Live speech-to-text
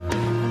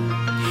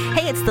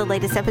it's the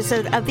latest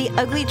episode of The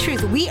Ugly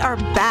Truth. We are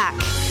back,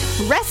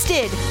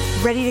 rested,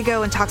 ready to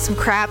go and talk some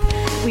crap.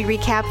 We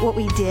recap what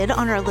we did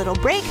on our little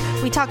break.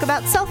 We talk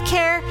about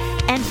self-care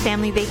and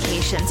family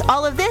vacations.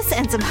 All of this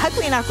and some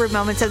ugly and awkward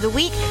moments of the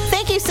week.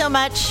 Thank you so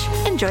much.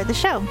 Enjoy the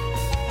show.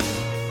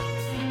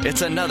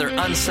 It's another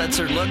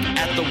uncensored look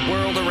at the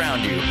world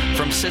around you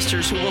from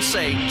sisters who will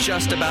say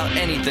just about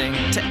anything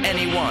to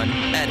anyone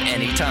at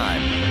any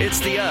time. It's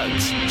the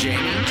Uggs.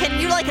 Jamie. Can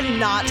you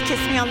not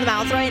kiss me on the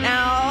mouth right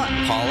now?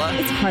 Paula.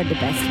 It's hard to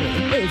best me.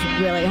 It is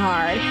really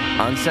hard.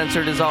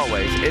 Uncensored as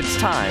always, it's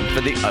time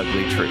for The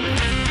Ugly Truth.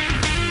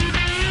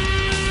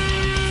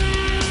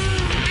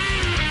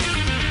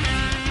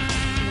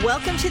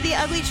 Welcome to The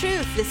Ugly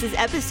Truth. This is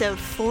episode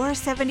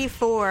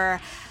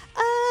 474.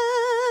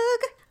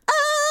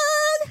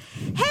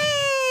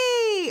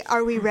 Hey!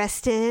 Are we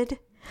rested?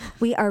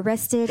 We are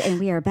rested and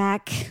we are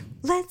back.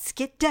 Let's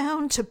get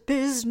down to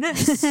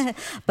business.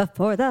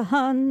 Before the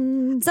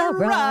Huns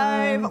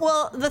arrive.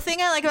 Well, the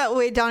thing I like about the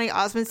way Donny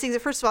Osmond sings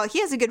it, first of all, he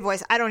has a good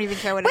voice. I don't even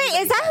care what Wait,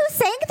 is that who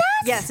sang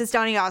that? Yes, it's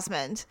Donny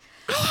Osmond.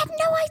 I had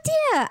no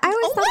idea. I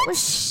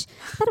always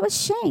thought it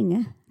was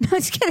Shang. No,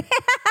 just kidding.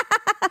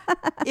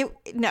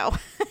 No.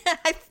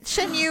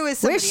 Shen Yu is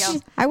somebody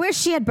else. I wish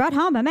she had brought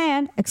home a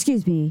man.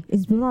 Excuse me,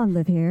 is Mulan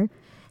live here?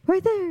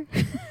 Right there.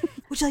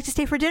 Would you like to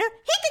stay for dinner?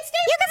 You can stay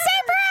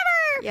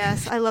forever.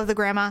 Yes, I love the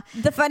grandma.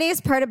 The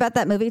funniest part about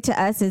that movie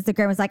to us is the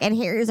grandma's like, and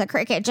here's a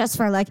cricket just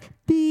for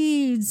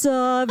beads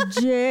of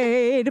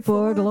jade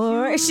for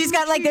glory. She's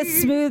got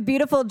this smooth,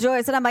 beautiful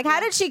voice. And I'm like, how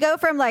did she go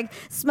from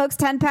smokes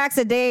 10 packs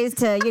a day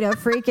to,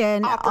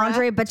 freaking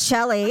Andre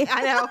Bocelli?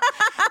 I know.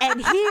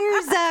 And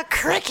here's a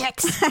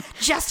cricket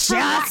just for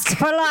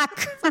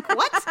luck.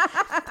 What?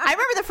 I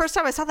remember the first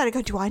time I saw that, I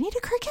go, do I need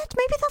a cricket?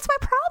 Maybe that's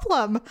my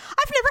problem.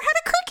 I've never had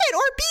a cricket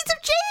or beads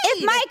of jade.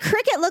 If my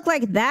cricket looked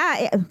like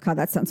that, oh God,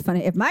 that sounds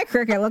funny. If my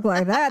cricket looked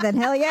like that, then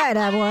hell yeah, I'd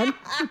have one.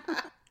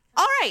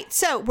 All right,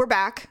 so we're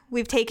back.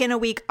 We've taken a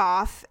week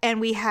off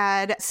and we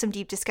had some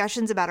deep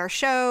discussions about our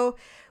show.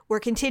 We're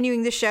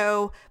continuing the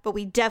show, but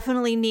we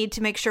definitely need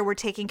to make sure we're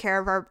taking care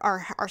of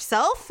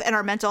ourselves and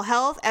our mental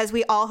health, as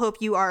we all hope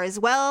you are as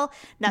well.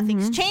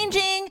 Nothing's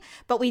changing,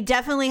 but we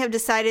definitely have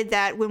decided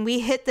that when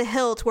we hit the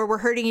hilt where we're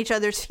hurting each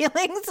other's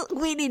feelings,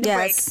 we need to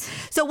break.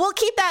 So we'll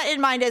keep that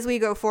in mind as we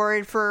go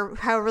forward for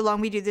however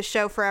long we do this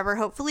show, forever,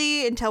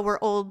 hopefully, until we're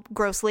old,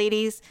 gross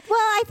ladies. Well,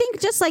 I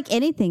think just like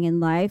anything in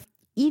life,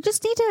 you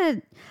just need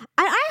to,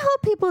 I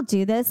hope people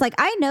do this.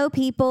 I know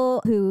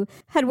people who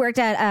had worked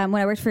at, when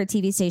I worked for a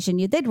TV station,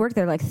 they'd worked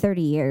there 30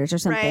 years or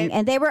something. Right.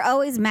 And they were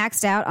always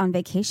maxed out on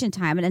vacation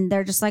time. And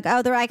they're just I've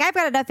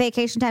got enough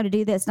vacation time to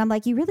do this. And I'm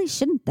like, you really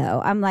shouldn't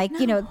though. I'm like,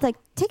 No.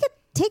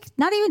 take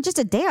not even just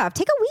a day off,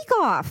 take a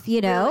week off,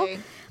 Really?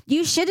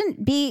 You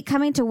shouldn't be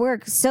coming to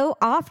work so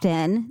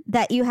often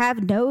that you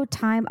have no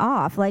time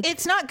off.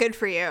 It's not good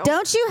for you.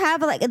 Don't you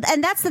have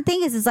and that's the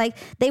thing is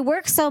they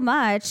work so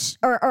much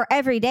or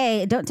every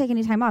day, don't take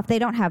any time off. They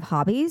don't have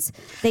hobbies.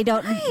 They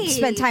don't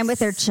spend time with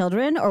their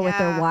children or with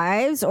their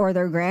wives or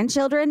their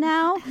grandchildren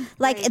now.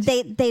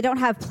 They don't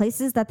have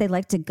places that they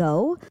like to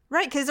go.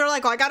 Right, because they're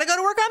like, I got to go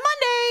to work on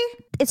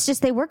Monday. It's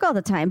just they work all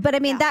the time. But I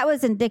mean, that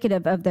was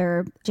indicative of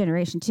their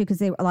generation too, because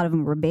a lot of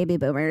them were baby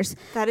boomers.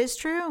 That is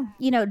true.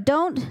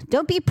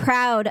 Don't be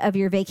proud of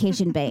your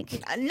vacation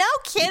bank. No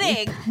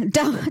kidding.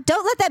 Don't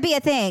let that be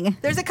a thing.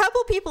 There's a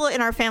couple people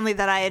in our family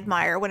that I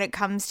admire when it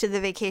comes to the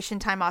vacation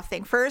time off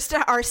thing. First,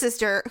 our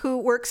sister who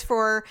works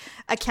for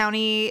a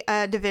county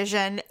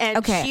division,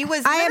 and she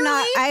was.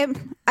 I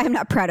am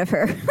not proud of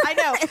her. I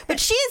know, but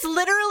she is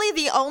literally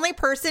the only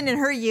person in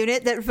her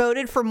unit that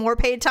voted for more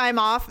paid time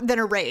off than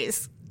a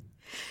raise.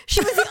 She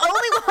was the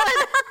only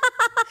one.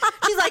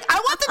 She's like, I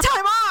want the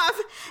time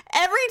off.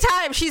 Every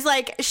time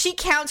she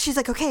counts, she's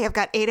like, okay, I've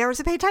got 8 hours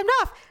of paid time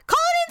off. Call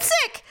it in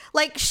sick.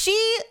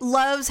 She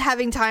loves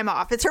having time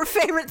off. It's her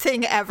favorite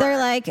thing ever.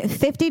 They're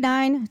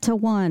 59 to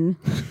 1.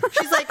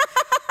 She's like,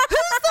 who's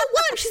the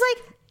one? She's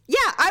like, yeah,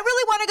 I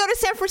really want to go to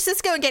San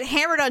Francisco and get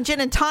hammered on gin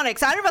and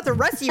tonics. I don't know about the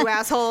rest of you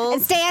assholes.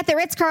 And stay at the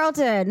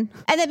Ritz-Carlton.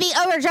 And then be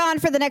overdrawn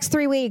for the next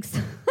 3 weeks.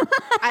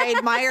 I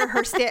admire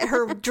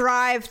her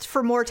drive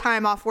for more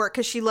time off work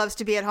because she loves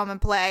to be at home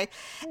and play.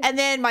 And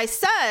then my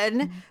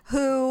son,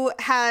 who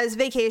has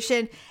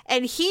vacation,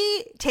 and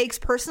he takes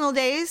personal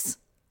days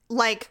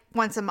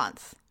once a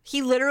month.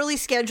 He literally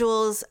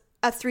schedules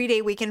a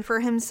 3-day weekend for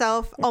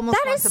himself almost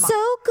once a month. That is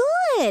so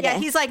good. Yeah,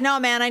 he's like, no,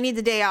 man, I need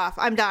the day off.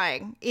 I'm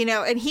dying,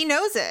 and he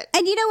knows it.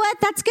 And you know what?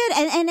 That's good.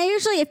 And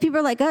usually if people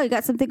are like, oh, you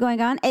got something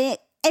going on,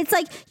 it's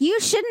you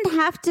shouldn't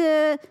have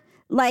to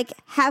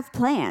have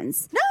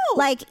plans. No.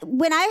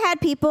 When I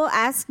had people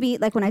ask me,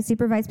 when I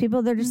supervise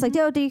people, they're just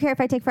oh, do you care if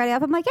I take Friday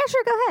off? I'm like, yeah,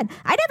 sure, go ahead.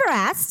 I never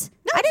asked.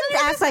 No, I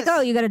didn't ask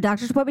oh, you got a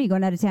doctor's appointment, you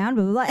going out of town,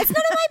 blah, blah, blah. It's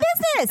none of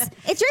my business.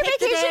 It's your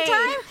vacation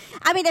time.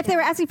 I mean, if they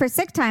were asking for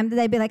sick time,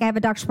 they'd be like, I have a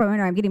doctor's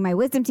appointment or I'm getting my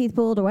wisdom teeth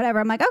pulled or whatever.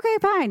 I'm like, okay,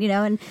 fine.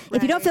 And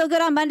if you don't feel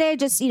good on Monday,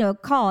 just,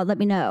 call and let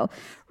me know.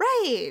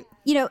 Right.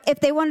 If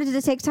they wanted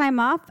to take time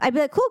off, I'd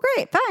be like, cool,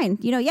 great, fine.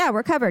 Yeah,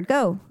 we're covered.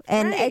 Go.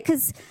 And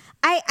because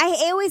I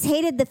always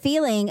hated the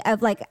feeling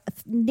of like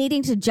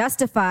needing to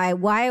justify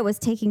why I was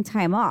taking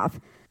time off.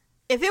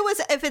 If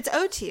it's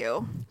owed to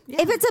you,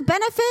 If it's a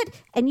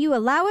benefit and you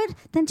allow it,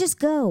 then just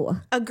go.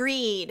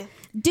 agreed.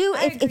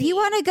 If you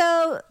want to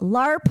go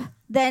LARP,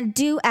 then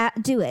do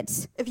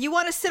it. If you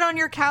want to sit on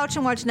your couch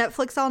and watch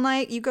Netflix all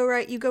night, you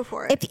go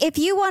for it. If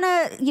you want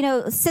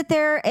to, sit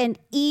there and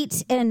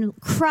eat and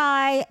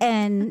cry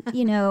and,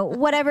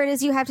 whatever it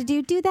is you have to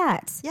do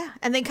that. Yeah,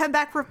 and then come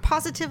back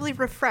positively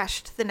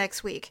refreshed the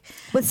next week.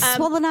 With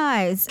swollen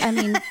eyes. I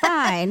mean,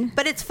 fine.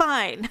 But it's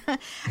fine.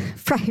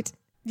 Right.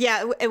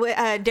 Yeah,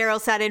 Daryl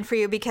sat in for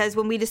you because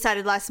when we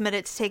decided last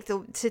minute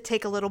to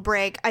take a little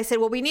break, I said,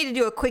 well, we need to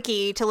do a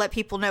quickie to let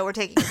people know we're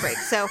taking a break.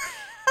 So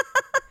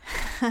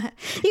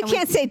you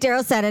can't say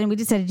Daryl sat in and we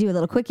decided to do a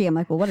little quickie. I'm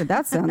like, well, what did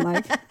that sound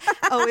like?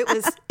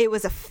 it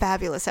was a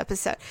fabulous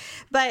episode.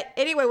 But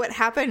anyway, what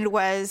happened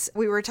was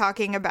we were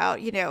talking about,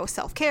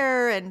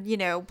 self-care and,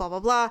 blah, blah,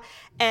 blah.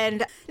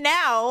 And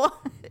now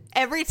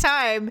every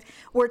time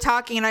we're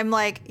talking and I'm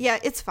like, yeah,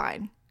 it's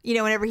fine.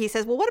 Whenever he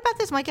says, well, what about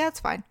this? I'm like, yeah, it's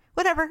fine.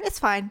 Whatever. It's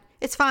fine.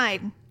 It's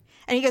fine.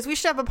 And he goes, we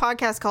should have a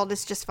podcast called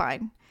It's Just Fine.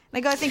 And I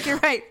go, I think you're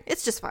right.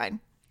 It's just fine.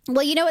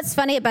 Well, what's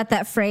funny about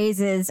that phrase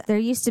is there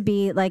used to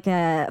be like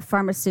a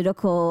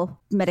pharmaceutical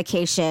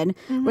medication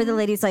where the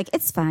lady's like,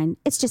 it's fine.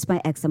 It's just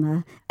my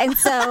eczema. And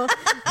so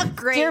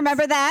Great. Do you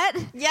remember that?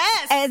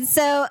 Yes. And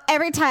so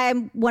every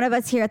time one of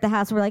us here at the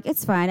house, we're like,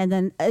 it's fine. And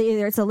then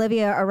either it's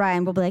Olivia or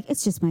Ryan will be like,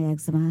 it's just my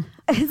eczema.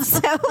 And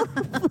so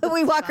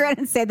we walk around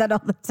and say that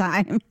all the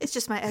time. It's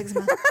just my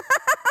eczema.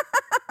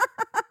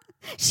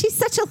 She's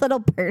such a little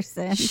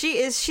person. She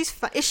is. She's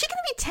fun. Is she going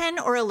to be 10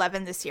 or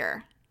 11 this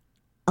year?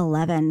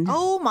 11.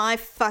 Oh my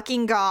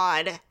fucking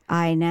God.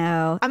 I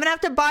know. I'm going to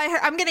have to buy her.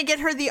 I'm going to get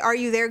her the Are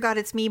You There, God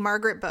It's Me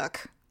Margaret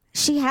book.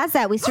 She has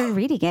that. We started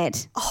reading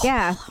it.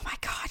 Yeah. Oh my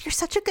God. You're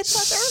such a good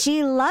mother.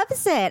 She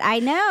loves it. I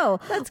know.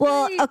 That's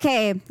well, great.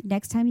 Okay.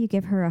 Next time you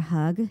give her a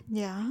hug,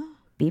 Yeah.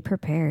 be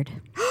prepared.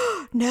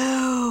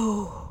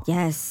 No.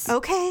 Yes.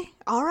 Okay.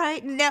 All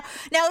right. Now,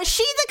 is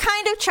she the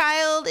kind of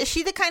child, is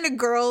she the kind of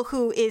girl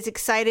who is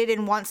excited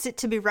and wants it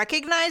to be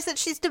recognized that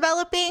she's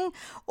developing?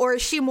 Or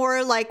is she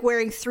more like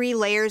wearing 3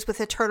 layers with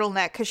a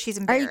turtleneck because she's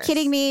Are embarrassed? you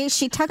kidding me?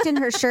 She tucked in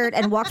her shirt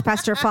and walked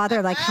past her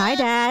father like, hi,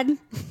 Dad.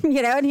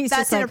 And he's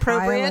That's just like,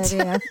 inappropriate. hi,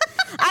 Olivia.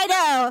 I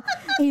know.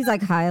 He's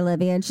like, hi,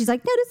 Olivia. And she's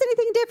like, notice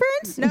anything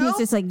different? And he's No,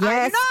 just like, I do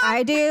yes, not."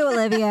 I do,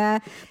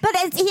 Olivia. But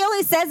he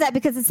only says that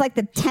because it's like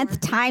the 10th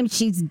time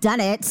she's done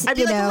it. I'd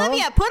be like,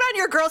 Olivia, put on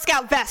your Girl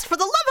Scout vest for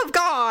the love of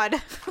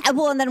God.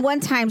 Well, and then one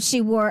time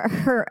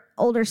her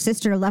older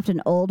sister left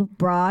an old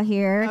bra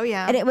here. Oh,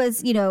 yeah. And it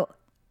was,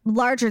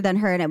 larger than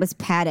her and it was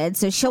padded.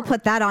 So she'll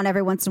put that on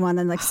every once in a while and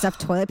then like stuff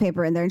toilet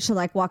paper in there and she'll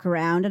like walk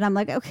around and I'm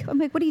like, okay,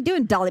 what are you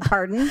doing, Dolly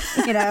Parton?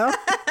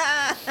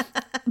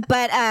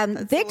 But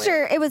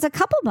Victor, it was a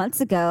couple months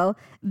ago,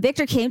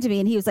 Victor came to me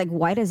and he was like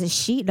white as a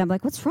sheet. And I'm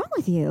like, what's wrong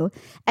with you?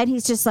 And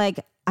he's just like,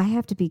 I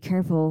have to be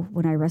careful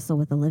when I wrestle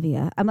with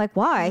Olivia. I'm like,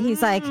 why?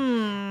 He's like,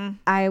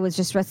 I was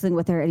just wrestling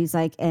with her. And he's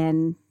like,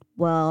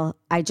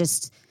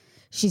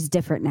 she's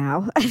different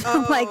now.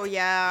 Oh,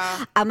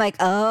 yeah. I'm like,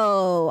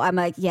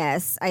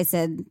 yes. I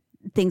said,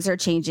 things are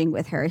changing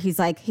with her. He's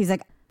like,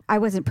 I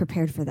wasn't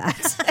prepared for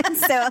that. And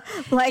so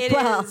like,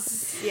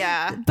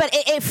 yeah. but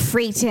it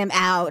freaked him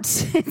out.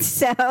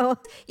 So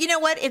you know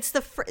what? It's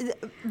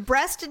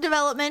breast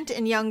development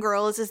in young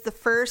girls is the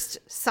first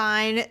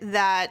sign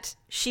that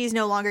she's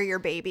no longer your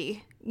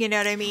baby. You know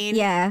what I mean?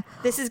 Yeah.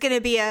 This is going to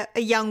be a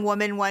young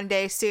woman one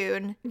day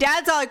soon.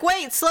 Dad's all like,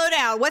 wait, slow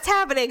down. What's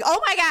happening? Oh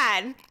my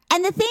God.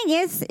 And the thing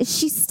is,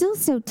 she's still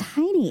so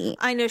tiny.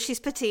 I know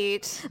she's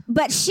petite.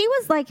 But she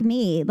was like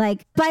me.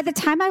 Like by the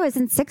time I was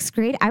in 6th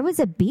grade, I was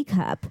a B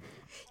cup.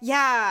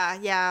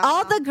 Yeah.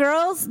 All the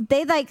girls,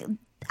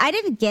 I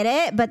didn't get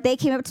it, but they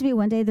came up to me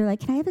one day. They're like,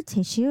 can I have a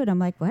tissue? And I'm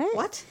like, what?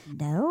 What?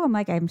 No. I'm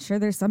like, I'm sure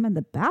there's some in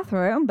the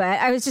bathroom, but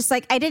I was just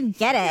like, I didn't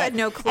get it. You had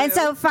no clue. And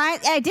so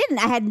I didn't.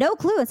 I had no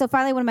clue. And so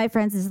finally one of my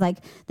friends is like,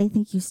 they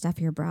think you stuff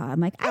your bra.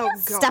 I'm like, I don't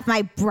stuff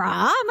my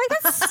bra. I'm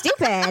like, that's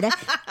stupid.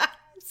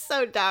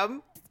 So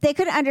dumb. They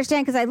couldn't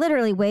understand because I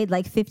literally weighed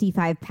like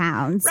 55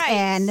 pounds. Right.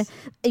 And,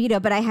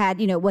 but I had,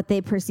 what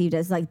they perceived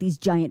as like these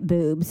giant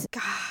boobs.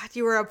 God,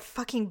 you were a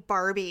fucking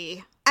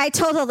Barbie. I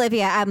told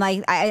Olivia, I'm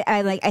like,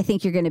 I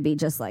think you're going to be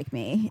just like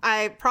me.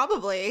 I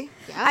probably.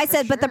 Yeah, I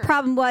said, but the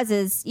problem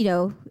is,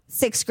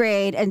 6th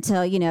grade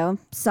until,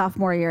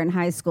 sophomore year in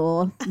high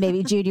school,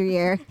 maybe junior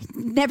year,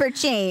 never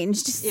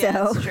changed. Yeah,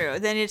 so that's true.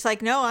 Then it's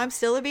like, no, I'm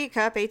still a B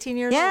cup, 18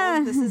 years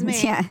old. This is me.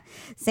 Yeah.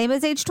 Same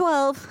as age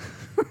 12.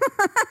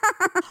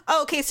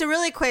 Okay, so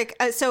really quick.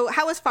 So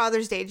how was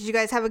Father's Day? Did you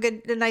guys have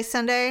a nice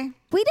Sunday?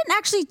 We didn't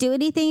actually do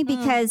anything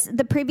because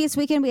the previous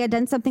weekend we had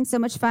done something so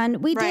much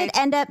fun. We Right. did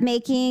end up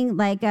making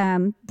like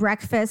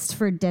breakfast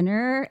for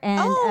dinner.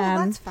 And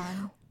that's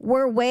fun.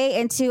 we're way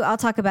into, I'll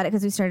talk about it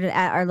because we started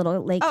at our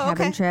little lake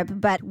cabin trip,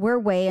 but we're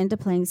way into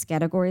playing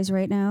categories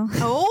right now.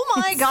 Oh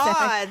my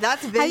God,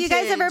 that's vintage. Have you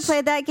guys ever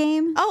played that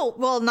game? Oh,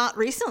 well, not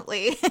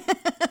recently,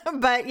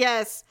 but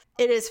yes.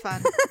 It is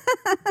fun.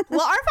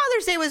 Well, our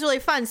Father's Day was really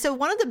fun. So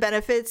one of the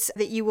benefits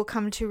that you will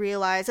come to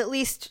realize, at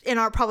least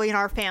probably in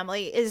our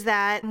family, is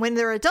that when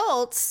they're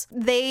adults,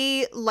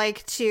 they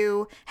like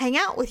to hang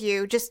out with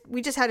you.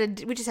 We just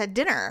had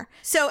dinner.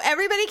 So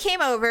everybody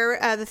came over.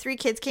 The 3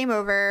 kids came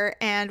over,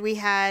 and we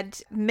had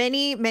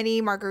many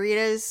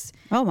margaritas.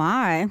 Oh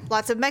my!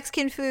 Lots of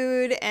Mexican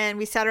food, and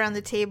we sat around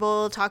the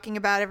table talking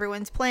about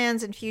everyone's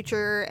plans and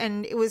future.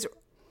 And it was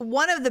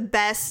one of the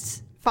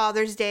best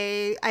Father's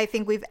Day I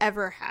think we've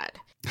ever had.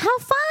 How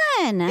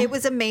fun! It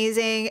was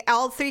amazing.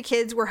 All 3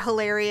 kids were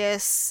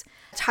hilarious.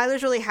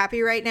 Tyler's really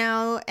happy right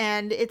now,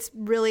 and it's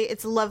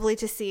lovely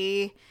to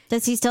see.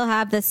 Does he still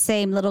have the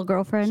same little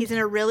girlfriend? He's in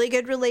a really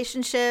good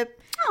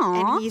relationship.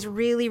 Aww. And he's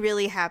really,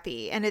 really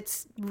happy, and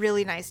it's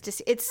really nice to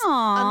see.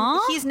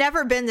 He's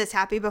never been this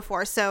happy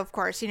before, so of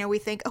course, we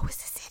think, oh, is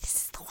this it? Is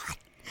this the one?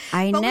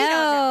 I But we don't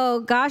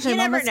know. Gosh, You I'm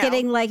never almost know.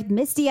 getting like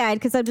misty-eyed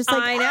because I'm just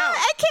like, I know.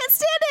 I can't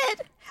stand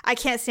it. I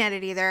can't stand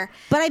it either.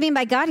 But I mean,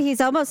 my God,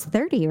 he's almost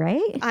 30,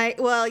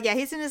 right?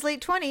 He's in his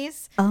late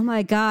 20s. Oh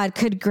my God,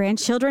 could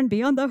grandchildren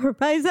be on the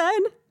horizon?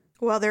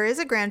 Well, there is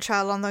a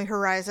grandchild on the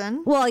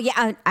horizon. Well,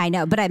 yeah, I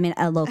know, but I mean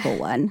a local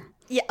one.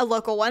 Yeah, a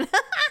local one.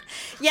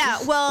 Yeah,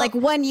 well, Like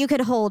one you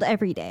could hold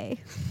every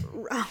day.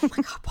 oh my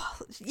God,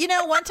 Paul.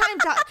 One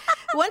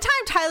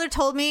time Tyler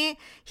told me,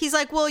 he's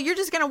like, well, you're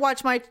just going to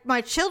watch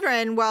my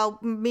children while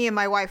me and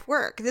my wife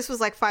work. This was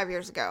like 5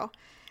 years ago.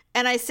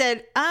 And I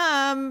said,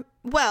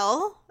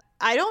 well,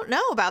 I don't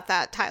know about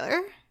that,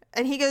 Tyler.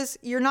 And he goes,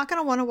 you're not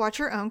going to want to watch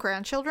your own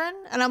grandchildren?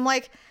 And I'm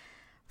like,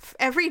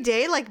 every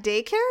day, like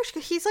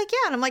daycare? He's like,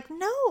 yeah. And I'm like,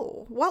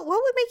 no, what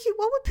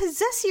would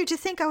possess you to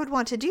think I would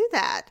want to do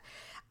that?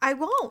 I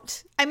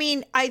won't. I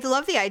mean, I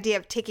love the idea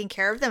of taking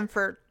care of them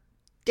for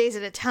days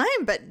at a time,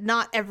 but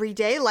not every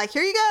day. Like,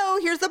 here you go.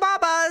 Here's the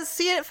babas.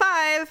 See you at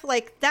 5.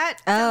 Like that.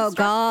 Oh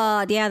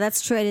God. Yeah,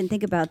 that's true. I didn't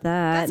think about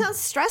that. That sounds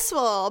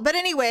stressful. But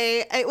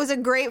anyway, it was a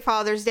great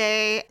Father's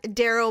Day.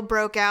 Daryl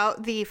broke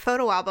out the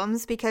photo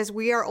albums because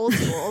we are old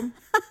school.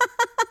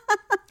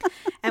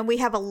 And we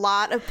have a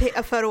lot of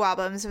photo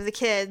albums of the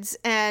kids.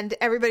 And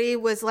everybody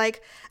was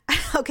like,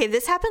 okay,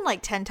 this happened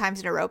like 10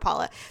 times in a row,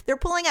 Paula. They're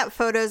pulling out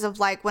photos of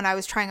like when I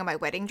was trying on my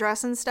wedding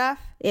dress and stuff.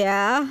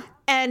 Yeah.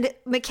 And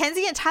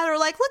Mackenzie and Tyler were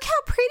like, look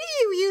how pretty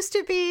you used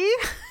to be.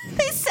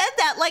 They said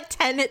that like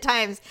 10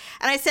 times.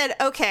 And I said,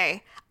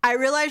 okay, I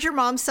realize your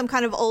mom's some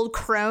kind of old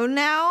crone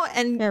now.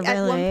 And Yeah,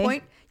 at one really?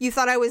 point, you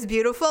thought I was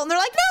beautiful. And they're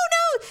like, no,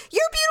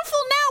 you're beautiful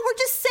now. We're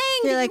just saying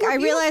You're that like, you were I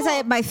realize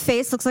beautiful." my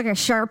face looks like a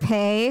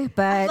Shar-Pei,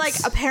 but Like,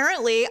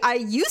 apparently, I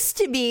used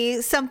to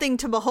be something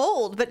to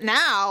behold, but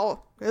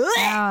now, ugh.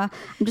 I'm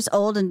just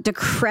old and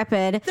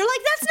decrepit. They're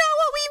like, that's not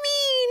what we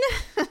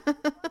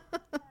mean.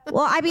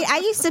 Well, I mean, I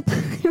used to,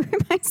 it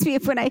reminds me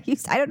of when I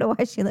don't know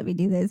why she let me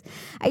do this.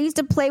 I used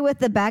to play with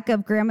the back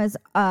of Grandma's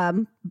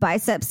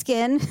bicep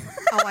skin.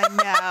 Oh, I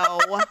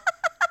know.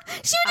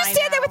 She would just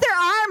stand there with her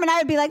arm, and I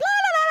would be like, la,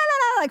 la, la, la,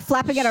 la, like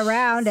flapping it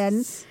around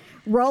and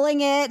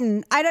rolling it.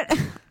 And I don't know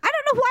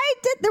why I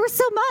did. There was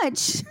so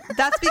much.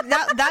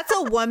 That's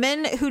a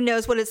woman who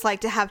knows what it's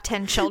like to have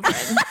 10 children.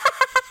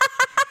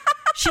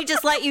 She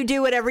just let you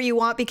do whatever you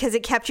want because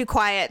it kept you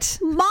quiet.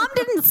 Mom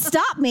didn't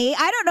stop me.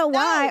 I don't know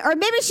why. Or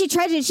maybe she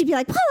tried to. She'd be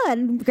like, Paula.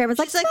 And Grandma's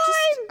like, She's like,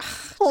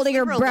 fine. Holding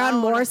her leave her brown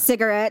alone. Moore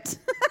cigarette.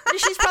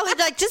 She's probably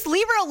like, just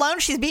leave her alone.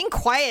 She's being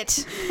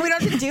quiet. We don't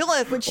have to deal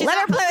with when she's Let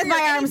her not play with hungry or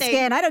my arm anything.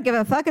 skin. I don't give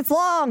a fuck. It's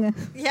long.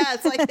 Yeah,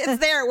 it's like, it's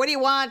there. What do you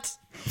want?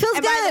 Feels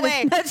And good. by the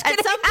way, No, just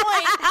at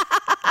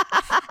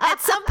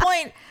some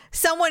point,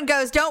 someone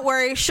goes, don't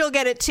worry, she'll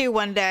get it too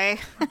one day.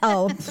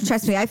 Oh,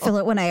 trust me, I feel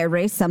it when I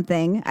erase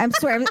something. I'm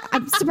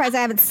surprised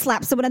I haven't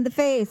slapped someone in the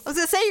face. I was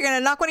going to say, you're going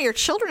to knock one of your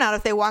children out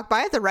if they walk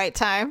by at the right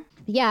time.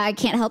 Yeah, I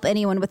can't help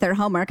anyone with their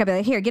homework. I'd be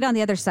like, here, get on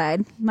the other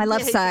side. My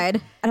left side.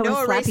 I don't No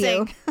want to slap you.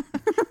 erasing.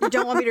 You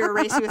don't want me to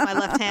erase you with my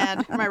left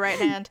hand or my right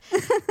hand.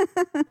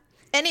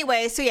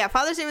 Anyway, so yeah,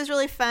 Father's Day was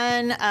really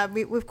fun.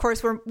 We of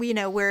course, we're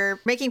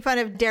making fun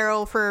of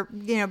Daryl for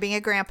being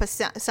a grandpa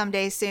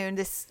someday soon,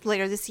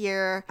 later this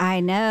year. I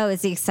know.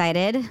 Is he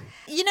excited?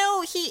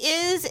 He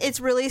is.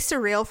 It's really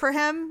surreal for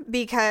him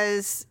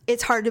because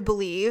it's hard to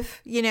believe,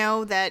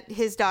 that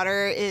his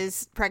daughter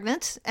is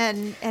pregnant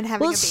and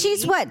having a baby.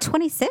 She's what,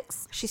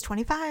 26? She's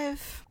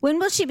 25. When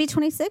will she be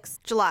 26?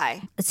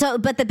 July. So,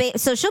 but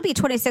so she'll be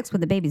 26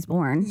 when the baby's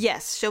born.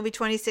 Yes, she'll be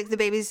 26. The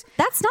baby's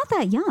That's not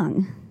that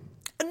young.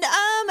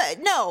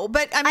 no,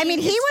 but I mean,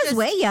 he it's was just-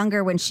 way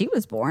younger when she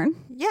was born.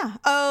 Yeah.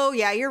 Oh,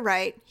 yeah, you're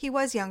right. He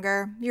was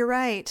younger. You're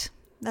right.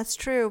 That's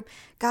true.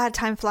 God,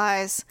 time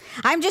flies.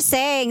 I'm just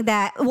saying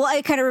that. Well,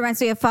 it kind of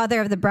reminds me of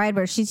Father of the Bride,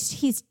 where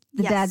the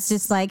Yes. dad's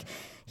just like,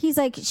 He's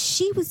like,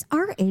 she was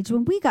our age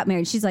when we got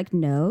married. She's like,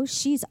 no,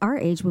 she's our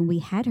age when we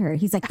had her.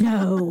 He's like,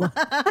 no.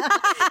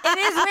 It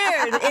is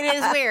weird. It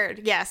is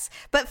weird. Yes.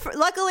 But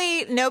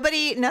luckily,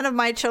 none of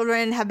my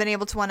children have been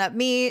able to one up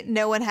me.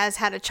 No one has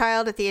had a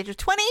child at the age of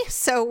 20.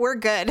 So we're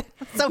good.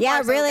 So Yeah,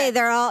 far, so really.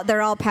 good.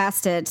 They're all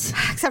past it.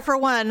 Except for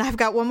one. I've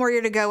got one more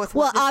year to go with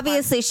one. Well,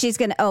 obviously she's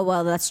going to. Oh,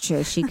 well, that's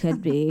true. She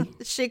could be.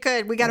 She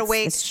could. We got to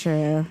wait. It's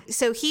true.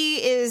 So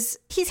he's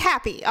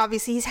happy.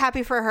 Obviously, he's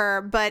happy for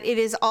her. But it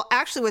is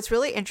actually what's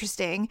really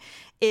interesting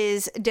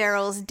is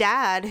Daryl's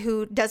dad,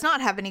 who does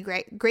not have any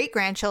great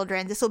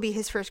grandchildren. This will be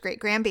his first great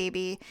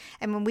grandbaby.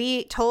 And when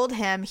we told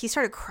him, he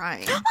started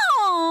crying. Aww.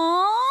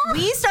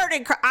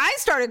 I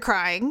started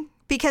crying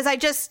because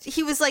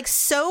he was like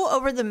so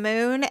over the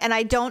moon. And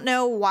I don't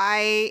know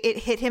why it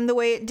hit him the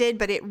way it did,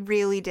 but it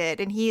really did.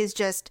 And he is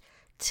just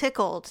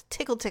tickled.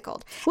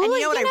 Well, and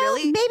you know what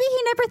maybe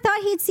he never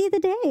thought he'd see the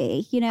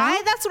day,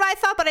 that's what I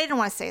thought, but I didn't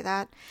want to say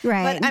that.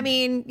 Right. But I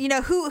mean,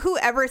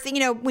 whoever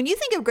when you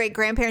think of great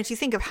grandparents, you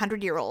think of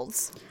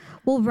 100-year-olds.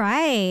 Well,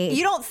 right.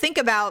 You don't think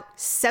about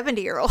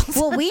 70-year-olds.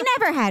 Well, we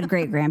never had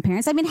great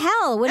grandparents. I mean,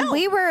 hell, when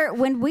we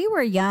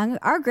were young,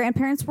 our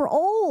grandparents were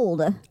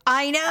old.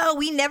 I know.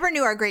 We never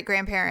knew our great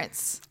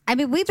grandparents. I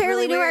mean, we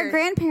barely really knew our weird.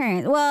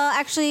 grandparents. Well,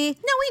 actually,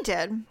 No, we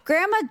did.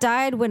 Grandma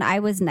died when I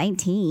was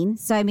 19.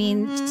 So, I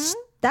mean,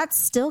 that's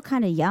still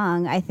kind of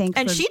young, I think.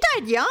 And she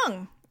died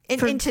young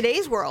in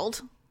today's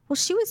world. Well,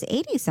 she was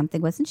 80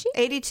 something, wasn't she?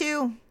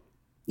 82.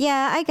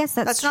 Yeah, I guess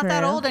that's That's not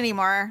that old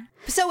anymore.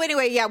 So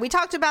anyway, yeah, we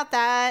talked about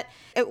that.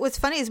 It was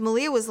funny is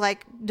Malia was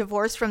like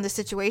divorced from the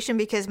situation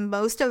because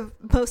most of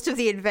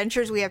the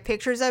adventures we have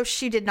pictures of,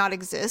 she did not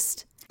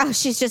exist. Oh,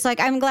 she's just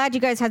like, I'm glad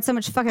you guys had so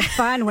much fucking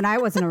fun when I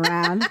wasn't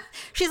around.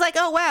 She's like,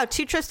 oh, wow,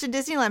 2 trips to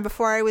Disneyland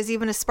before I was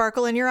even a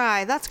sparkle in your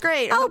eye. That's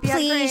great. I Oh, hope you had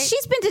great. please.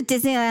 She's been to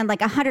Disneyland like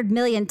 100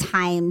 million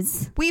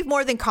times. We've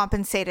more than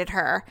compensated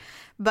her.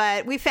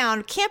 But we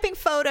found camping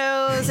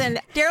photos,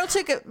 and Daryl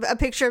took a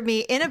picture of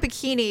me in a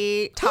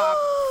bikini top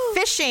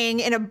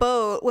fishing in a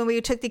boat when we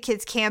took the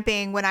kids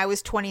camping when I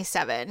was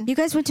 27. You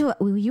guys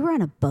you were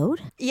on a boat?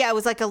 Yeah, it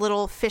was like a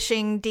little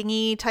fishing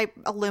dinghy type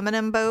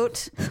aluminum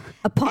boat.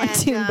 A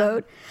pontoon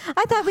boat?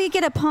 I thought we'd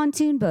get a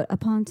pontoon boat. A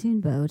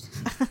pontoon boat.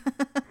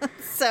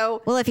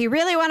 So, Well, if you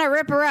really want to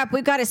rip her up,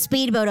 we've got a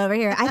speedboat over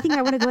here. I think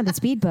I want to go on the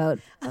speedboat.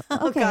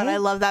 oh God, I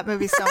love that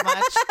movie so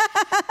much.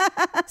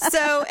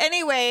 So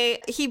anyway,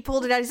 he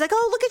pulled it out. He's like,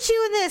 oh, look at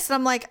you in this. And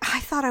I'm like, I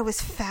thought I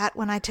was fat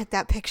when I took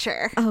that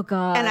picture. Oh,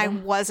 God. And I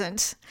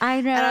wasn't. I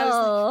know. And I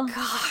was like,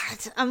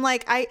 God. I'm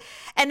like,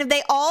 and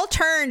they all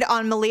turned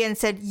on Malia and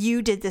said,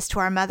 you did this to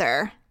our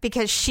mother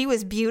because she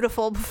was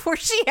beautiful before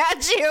she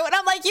had you. And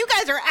I'm like, you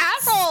guys are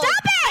assholes.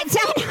 Stop it! I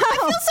know. I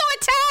feel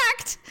so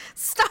attacked.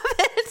 Stop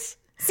it.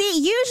 See,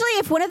 usually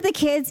if one of the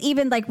kids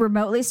even like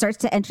remotely starts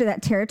to enter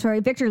that territory,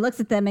 Victor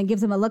looks at them and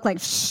gives them a look like,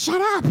 shut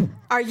up.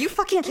 Are you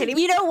fucking kidding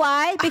me? You know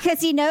why?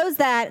 Because he knows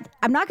that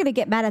I'm not going to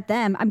get mad at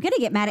them. I'm going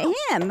to get mad at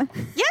him.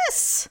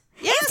 Yes.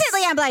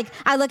 Instantly, I'm like,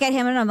 I look at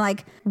him and I'm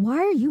like, why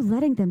are you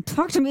letting them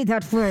talk to me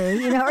that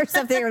way? Or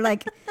something. Or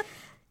like,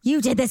 you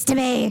did this to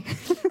me.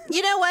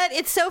 You know what?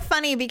 It's so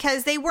funny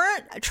because they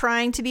weren't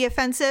trying to be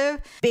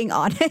offensive. Being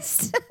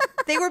honest.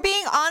 They were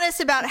being honest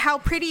about how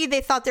pretty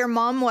they thought their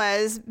mom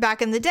was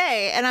back in the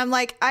day. And I'm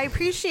like, I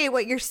appreciate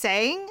what you're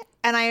saying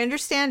and I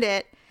understand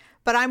it,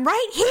 but I'm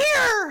right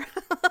here.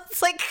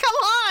 It's like, come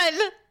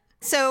on.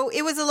 So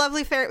it was a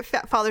lovely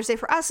Father's Day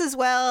for us as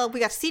well. We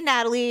got to see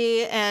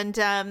Natalie and,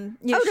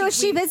 was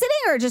she visiting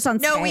or just on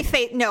Skype?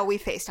 We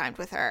FaceTimed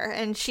with her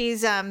and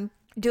she's,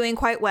 doing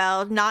quite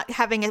well, not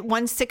having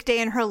one sick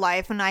day in her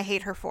life, and I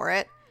hate her for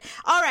it.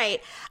 All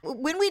right.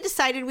 When we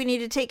decided we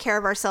needed to take care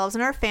of ourselves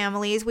and our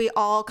families, we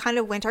all kind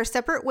of went our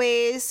separate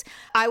ways.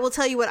 I will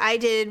tell you what I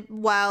did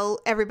while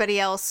everybody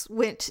else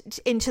went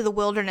into the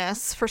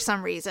wilderness for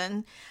some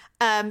reason.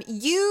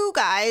 You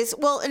guys,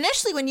 well,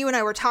 initially when you and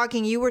I were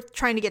talking, you were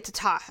trying to get to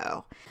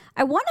Tahoe.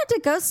 I wanted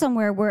to go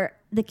somewhere where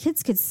the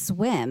kids could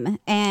swim.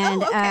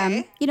 And,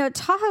 okay.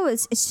 Tahoe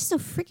it's just so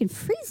freaking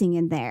freezing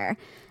in there.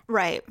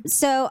 Right.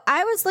 So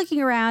I was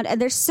looking around and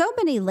there's so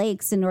many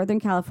lakes in Northern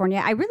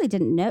California. I really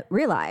didn't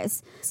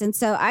realize. And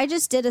so I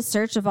just did a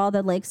search of all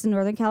the lakes in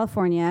Northern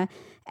California.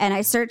 And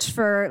I searched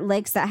for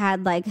lakes that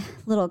had like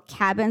little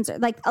cabins,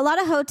 like a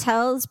lot of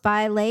hotels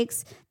by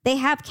lakes. They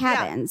have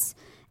cabins.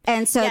 Yeah.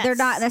 And so they're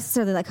not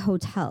necessarily like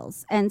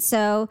hotels. And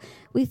so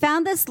we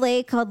found this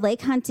lake called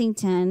Lake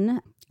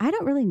Huntington. I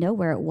don't really know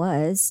where it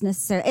was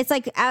necessarily. It's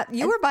like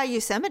you were by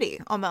Yosemite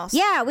almost.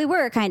 Yeah, we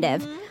were kind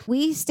of. Mm-hmm.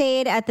 We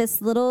stayed at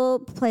this little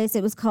place.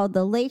 It was called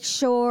the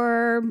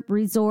Lakeshore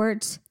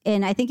Resort,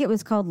 and I think it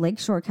was called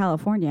Lakeshore,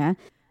 California.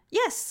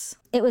 Yes.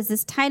 It was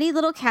this tiny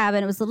little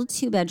cabin. It was a little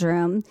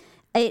 2-bedroom.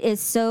 It is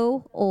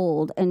so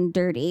old and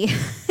dirty,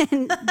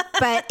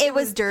 but it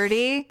was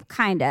dirty.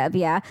 Kind of,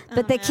 yeah.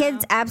 But the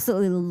kids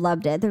absolutely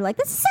loved it. They're like,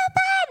 this is so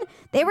fun.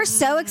 They were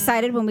so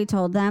excited when we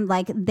told them.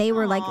 Like, they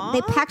were like,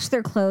 they packed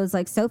their clothes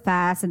like so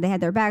fast and they had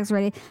their bags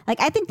ready.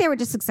 Like, I think they were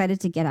just excited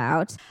to get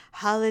out.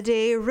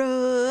 Holiday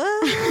Road.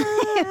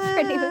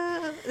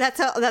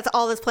 That's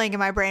all that's playing in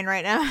my brain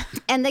right now.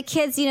 And the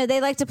kids,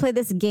 they like to play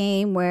this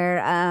game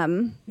where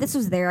this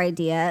was their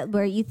idea,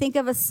 where you think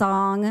of a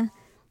song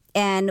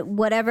and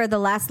whatever the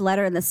last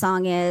letter in the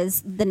song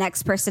is, the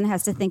next person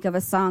has to think of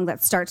a song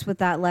that starts with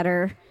that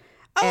letter.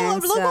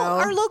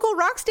 Our local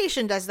rock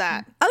station does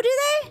that. Oh, do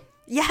they?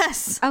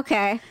 Yes.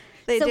 Okay.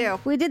 They do.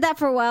 We did that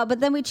for a while,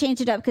 but then we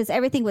changed it up because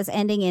everything was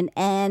ending in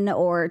N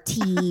or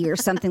T or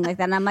something like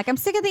that. And I'm like, I'm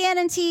sick of the N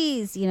and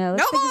T's, No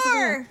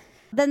more.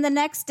 Then the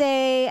next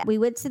day we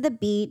went to the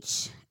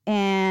beach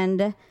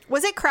and...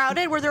 Was it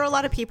crowded? Were there a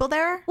lot of people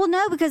there? Well,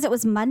 no, because it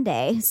was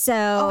Monday. So...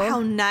 Oh, how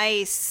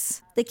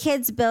nice. The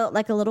kids built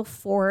like a little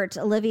fort.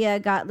 Olivia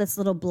got this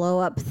little blow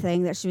up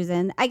thing that she was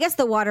in. I guess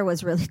the water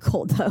was really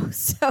cold though.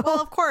 So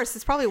well, of course,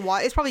 it's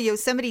probably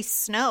Yosemite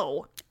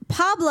snow.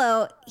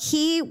 Pablo,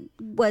 he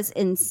was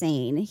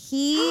insane.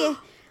 He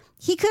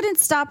couldn't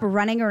stop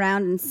running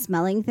around and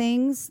smelling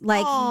things.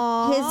 Like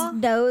his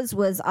nose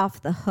was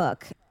off the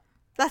hook.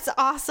 That's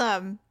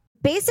awesome.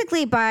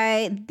 Basically,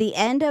 by the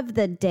end of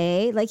the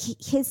day, like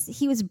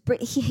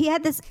he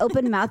had this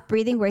open mouth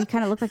breathing where he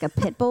kind of looked like a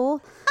pit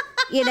bull,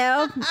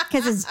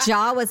 because his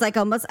jaw was like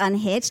almost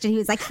unhinged, and he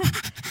was like,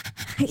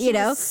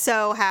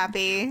 so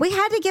happy. We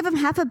had to give him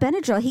half a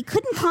Benadryl. He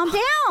couldn't calm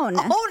down.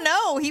 Oh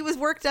no, he was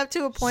worked up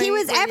to a point. He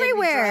was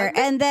everywhere,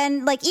 and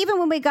then like even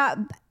when we got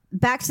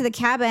back to the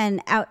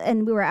cabin out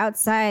and we were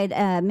outside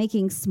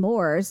making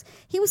s'mores,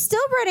 he was still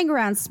running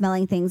around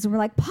smelling things, and we're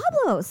like,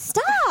 Pablo,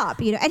 stop,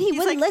 and he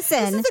wouldn't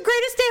listen. This is the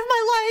greatest day of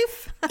my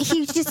life.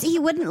 he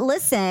wouldn't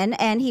listen,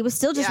 and he was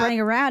still just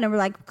running around, and we're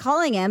like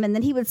calling him, and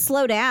then he would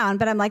slow down,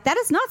 but I'm like, that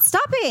is not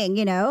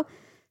stopping,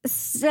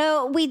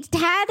 So we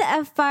had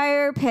a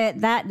fire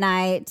pit that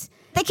night.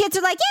 The kids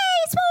are like,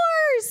 yay,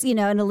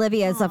 s'mores, and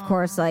Olivia's of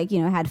course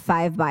had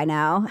 5 by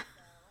now.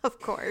 Of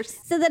course.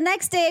 So the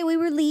next day we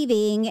were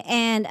leaving,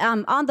 and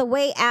on the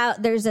way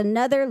out, there's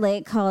another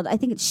lake called, I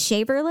think it's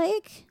Shaver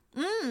Lake.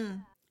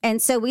 And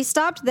so we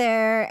stopped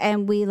there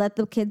and we let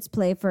the kids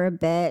play for a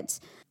bit.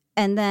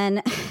 And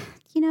then,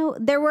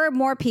 there were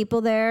more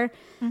people there,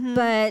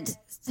 but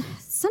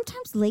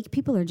sometimes lake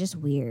people are just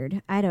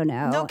weird. I don't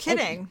know. No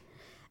kidding.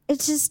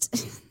 It's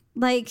just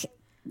like...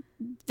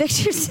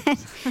 Victor said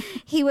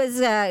he was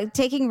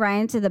taking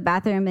Ryan to the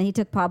bathroom, and he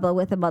took Pablo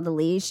with him on the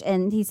leash,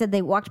 and he said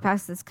they walked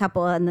past this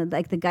couple, and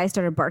the guy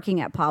started barking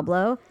at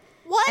Pablo.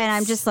 What? And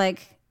I'm just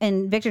like,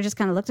 and Victor just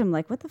kind of looked at him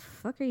like, what the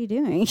fuck are you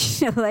doing?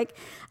 I'm like,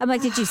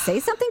 did you say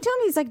something to him?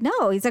 He's like,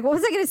 no. He's like, what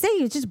was I going to say?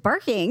 He was just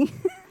barking.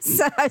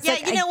 So I was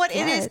like, you know what?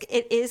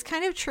 It is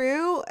kind of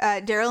true.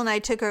 Daryl and I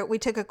took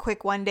a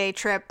quick one-day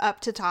trip up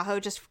to Tahoe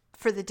just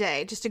for the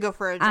day, just to go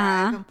for a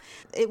drive.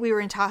 We were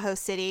in Tahoe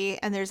City,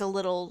 and there's a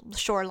little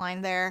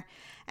shoreline there,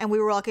 and we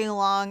were walking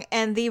along,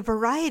 and the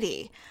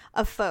variety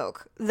of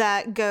folk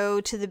that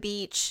go to the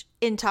beach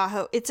in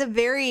Tahoe, it's a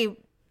very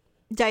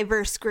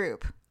diverse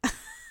group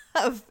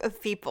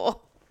of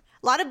people.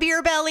 A lot of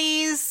beer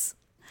bellies.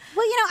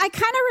 Well, I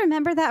kind of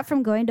remember that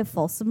from going to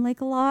Folsom Lake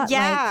a lot.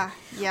 Yeah.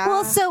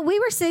 Well, so we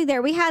were sitting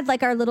there. We had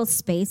like our little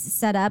space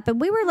set up,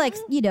 and we were like,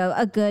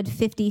 a good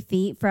 50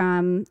 feet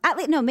from,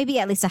 maybe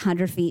at least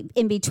 100 feet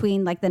in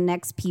between like the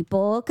next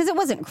people, because it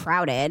wasn't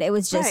crowded. It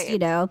was just,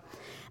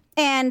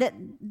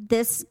 And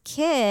this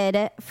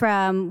kid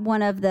from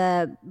one of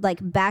the like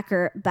back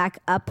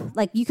up,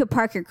 like you could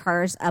park your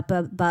cars up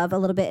above a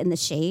little bit in the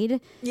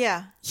shade.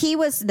 Yeah. He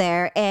was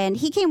there, and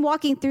he came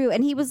walking through,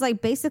 and he was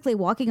like basically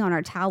walking on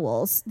our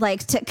towels,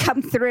 like to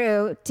come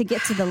through to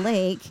get to the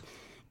lake.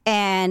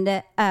 And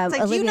it's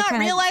like, do you not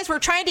realize we're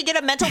trying to get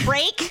a mental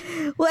break?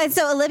 Well, and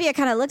so Olivia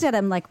kind of looked at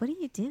him like, what are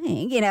you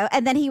doing?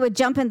 And then he would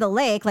jump in the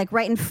lake, like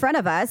right in front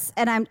of us.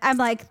 And I'm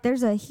like,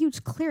 there's a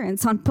huge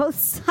clearance on both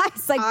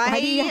sides. Like,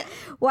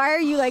 why are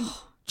you like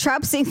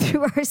traipsing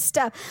through our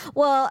stuff?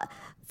 Well,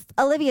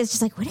 Olivia's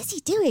just like, what is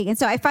he doing? And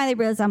so I finally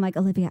realized, I'm like,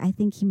 Olivia, I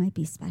think he might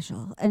be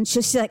special. And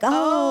she's like,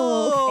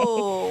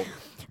 oh. Okay.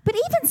 But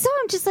even so,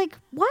 I'm just like,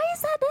 why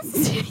is that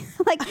necessary?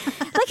 like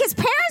his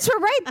parents were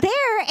right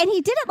there, and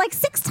he did it like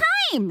 6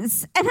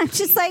 times. And I'm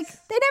just like,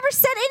 they never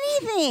said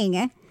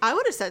anything. I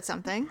would have said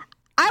something.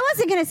 I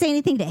wasn't going to say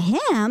anything to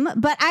him,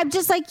 but I'm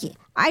just like,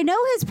 I know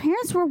his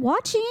parents were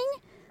watching.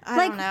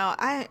 I don't know.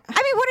 I mean,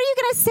 what are you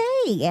going to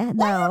say?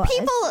 Why are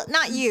people,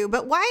 not you,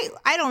 but why?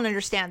 I don't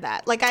understand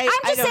that. Like, I'm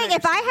just saying,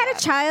 if I had a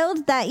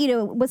child that,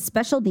 with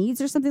special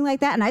needs or something like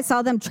that, and I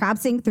saw them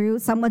traipsing through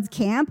someone's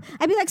camp,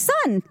 I'd be like,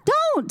 son,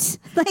 don't.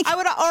 Like, I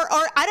would,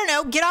 or I don't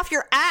know, get off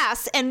your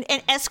ass and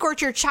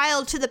escort your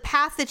child to the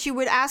path that you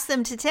would ask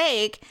them to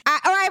take.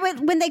 I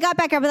would, when they got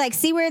back, I'd be like,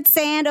 see where it's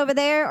sand over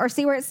there, or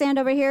see where it's sand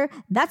over here?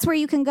 That's where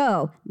you can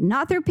go,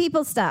 not through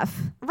people's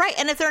stuff. Right.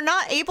 And if they're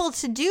not able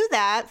to do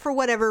that for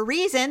whatever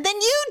reason, then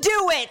you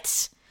do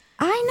it.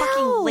 I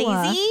know. Fucking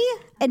lazy.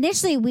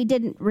 Initially, we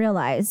didn't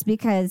realize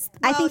because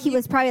I think he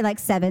was probably like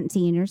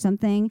 17 or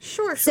something.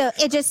 Sure. So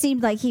it just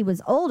seemed like he was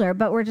older,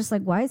 but we're just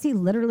like, why is he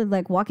literally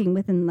like walking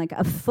within like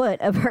a foot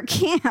of our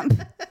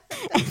camp?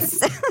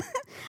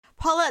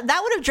 Paula, that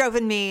would have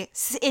driven me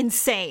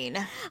insane.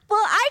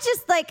 Well, I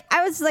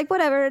was like,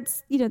 whatever.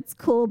 It's, it's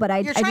cool, but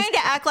You're trying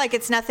to act like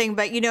it's nothing,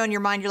 but in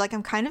your mind, you're like,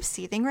 I'm kind of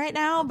seething right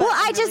now. But well,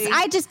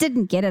 I just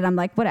didn't get it. I'm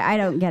like, what? I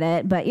don't get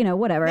it, but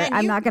whatever. Man,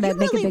 I'm not going to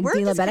make really a big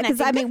deal about it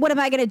because what am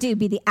I going to do?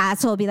 Be the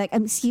asshole? Be like,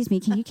 excuse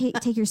me, can you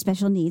take your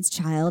special needs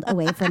child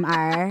away from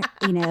our,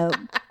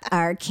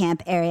 our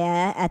camp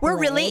area at we're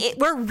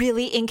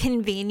really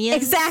inconvenient.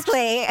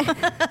 Exactly.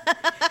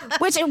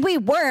 Which we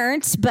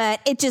weren't, but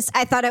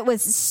I thought it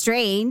was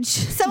strange.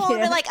 Someone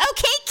would be like,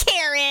 okay,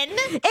 Karen.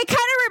 It kind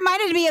of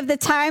reminded me of the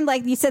time,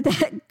 like you said,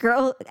 that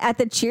girl at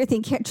the cheer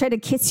thing tried to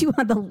kiss you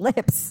on the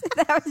lips.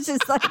 That was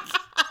just like,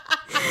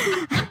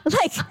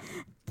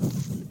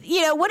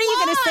 what are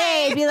you going to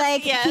say? Be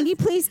like, yes. Can you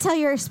please tell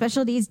your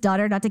special needs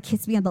daughter not to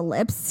kiss me on the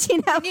lips?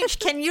 Can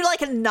you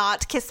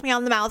not kiss me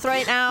on the mouth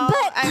right now?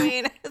 But I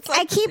mean, it's like,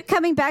 I keep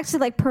coming back to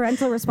like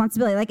parental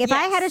responsibility. Like if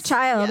I had a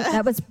child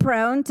that was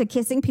prone to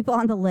kissing people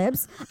on the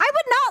lips, I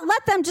would not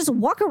let them just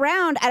walk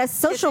around at a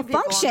social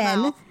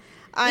function.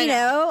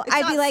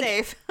 I'd be like,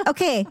 safe.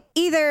 Okay,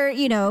 either,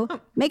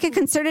 make a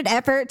concerted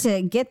effort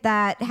to get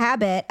that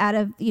habit out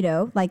of,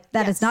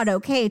 that is not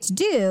okay to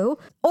do,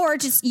 or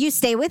just you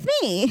stay with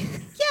me.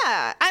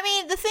 Yeah. I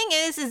mean, the thing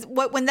is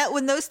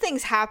when those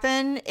things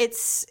happen,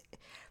 it's,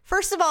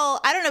 first of all,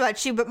 I don't know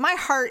about you, but my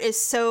heart is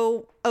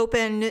so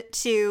open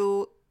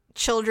to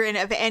children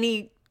of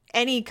any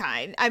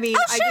kind. I mean,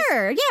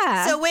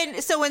 yeah. So when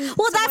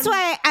that's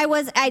why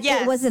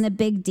it wasn't a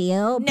big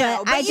deal.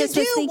 No, but I just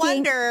you was thinking,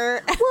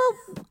 wonder.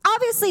 Well,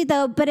 obviously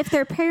though, but if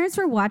their parents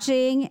were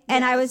watching,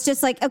 and I was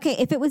just like, okay,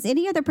 if it was if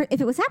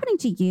it was happening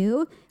to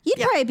you, you'd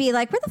probably be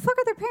like, where the fuck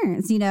are their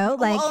parents?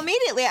 Like, well,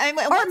 immediately, or maybe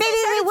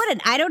they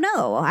wouldn't. I don't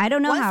know.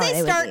 Once how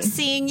they start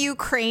seeing you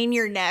crane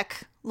your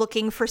neck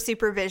looking for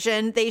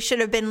supervision, they should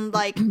have been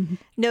like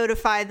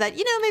notified that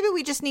maybe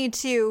we just need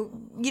to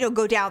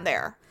go down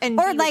there and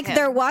or like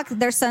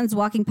their son's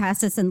walking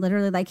past us and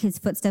literally like his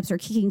footsteps are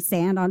kicking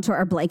sand onto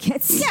our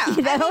blankets. Yeah, I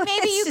mean,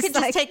 maybe you could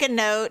just take a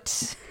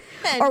note.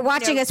 And, or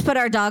watching us put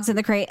our dogs in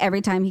the crate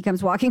every time he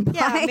comes walking by.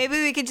 Yeah,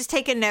 maybe we could just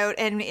take a note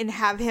and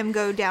have him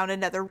go down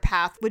another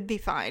path would be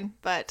fine.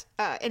 But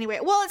anyway,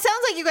 well, it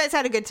sounds like you guys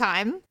had a good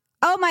time.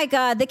 Oh my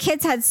God, the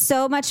kids had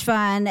so much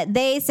fun.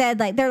 They said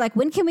they're like,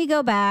 when can we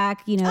go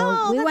back? We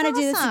want to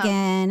do this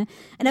again.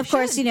 And of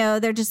course,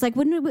 they're just like,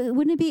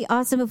 wouldn't it be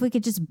awesome if we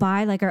could just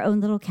buy like our own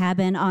little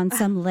cabin on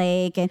some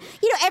lake? And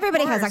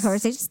everybody has that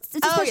conversation.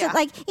 Especially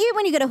like even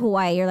when you go to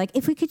Hawaii, you're like,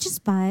 if we could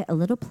just buy a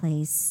little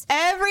place.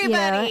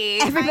 Everybody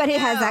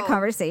has that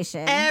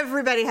conversation.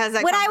 Everybody has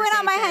that when conversation. I went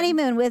on my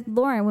honeymoon with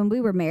Lauren when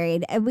we were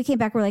married, and we came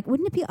back, we're like,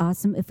 wouldn't it be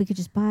awesome if we could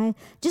just buy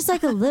just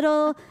like a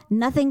little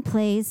nothing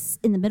place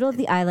in the middle of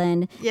the island?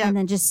 And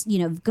then just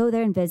go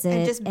there and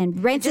visit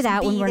and rent it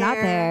out when we're not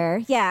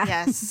there. Yeah.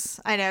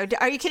 Yes, I know.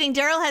 Are you kidding?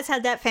 Daryl has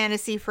had that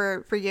fantasy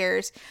for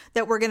years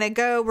that we're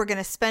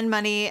gonna spend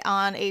money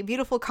on a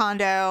beautiful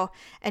condo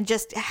and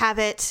just have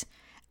it,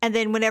 and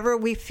then whenever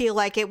we feel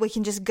like it, we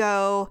can just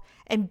go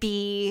and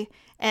be.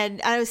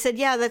 And I said,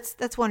 yeah,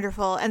 that's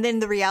wonderful. And then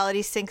the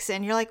reality sinks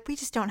in. You're like, we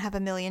just don't have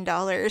 $1 million.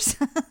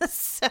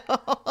 So.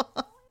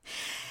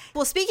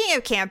 Well, speaking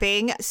of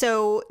camping,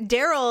 so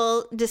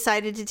Daryl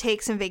decided to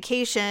take some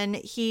vacation.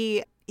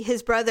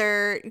 His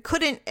brother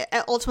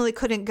ultimately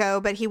couldn't go,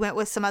 but he went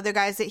with some other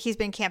guys that he's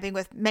been camping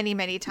with many,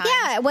 many times.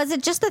 Yeah, was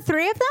it just the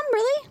three of them,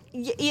 really?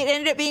 It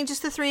ended up being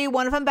just the three.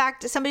 One of them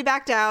somebody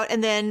backed out,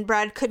 and then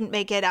Brad couldn't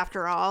make it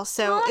after all.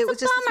 So it was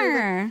just a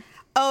bummer.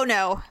 Oh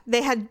no,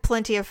 they had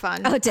plenty of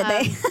fun. Oh, did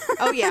they?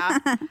 Oh yeah.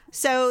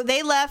 So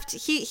they left.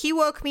 He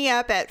woke me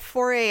up at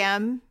 4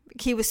 a.m.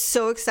 He was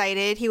so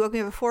excited. He woke me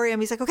up at 4 a.m.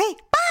 He's like, okay,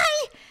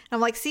 bye. And I'm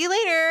like, see you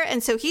later.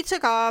 And so he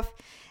took off,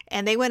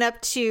 and they went up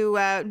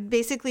to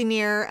basically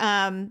near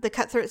the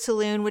Cutthroat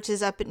Saloon, which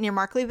is up near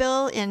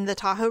Markleyville in the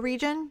Tahoe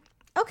region.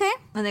 Okay.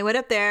 And they went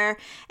up there,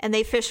 and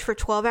they fished for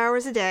 12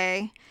 hours a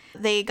day.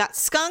 They got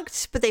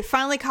skunked, but they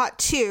finally caught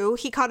 2.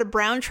 He caught a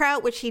brown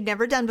trout, which he'd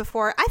never done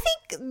before. I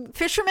think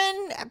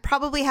fishermen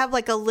probably have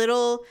like a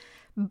little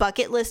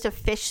bucket list of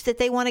fish that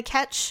they want to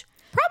catch.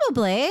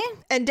 Probably.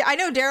 And I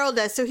know Daryl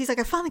does. So he's like,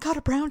 I finally caught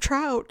a brown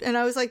trout. And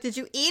I was like, did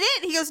you eat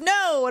it? He goes,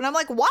 no. And I'm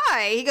like,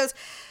 why? He goes,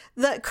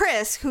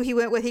 Chris, who he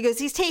went with, he goes,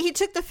 he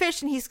took the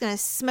fish and he's going to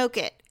smoke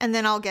it and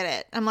then I'll get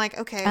it. I'm like,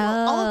 okay.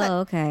 Well, all of that,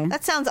 okay.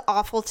 That sounds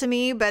awful to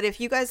me. But if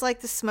you guys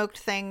like the smoked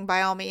thing,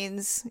 by all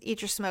means,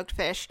 eat your smoked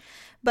fish.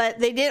 But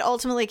they did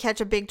ultimately catch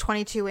a big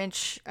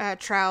 22-inch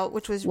trout,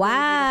 which was really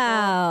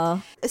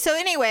beautiful. So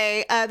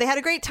anyway, they had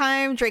a great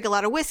time, drank a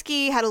lot of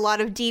whiskey, had a lot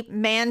of deep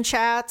man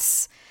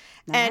chats.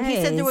 And he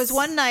said there was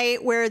one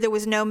night where there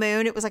was no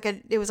moon. It was like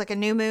a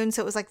new moon,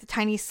 so it was like the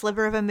tiny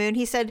sliver of a moon.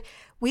 He said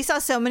we saw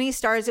so many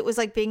stars, it was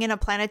like being in a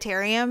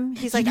planetarium.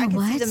 He's like, I could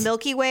see the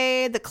Milky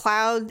Way, the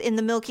cloud in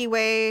the Milky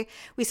Way.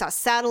 We saw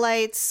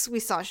satellites.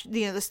 We saw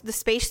the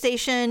space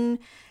station.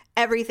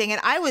 everything. And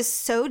I was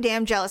so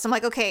damn jealous. I'm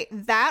like, okay,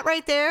 that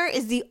right there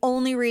is the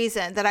only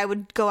reason that I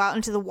would go out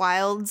into the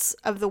wilds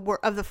of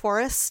the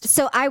forest.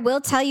 So I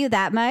will tell you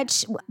that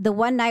much. The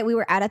one night we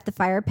were out at the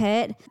fire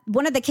pit,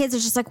 one of the kids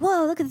was just like,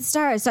 whoa, look at the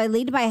stars. So I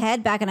leaned my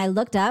head back and I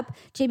looked up.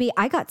 Jamie,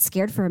 I got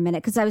scared for a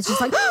minute because I was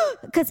just like,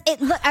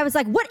 I was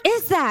like, what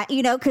is that?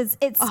 Because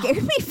it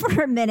scared me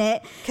for a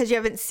minute. Because you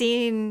haven't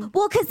seen.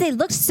 Well, because they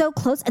looked so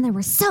close and there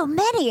were so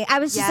many. I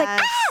was just like,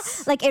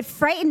 ah! Like it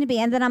frightened me.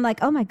 And then I'm like,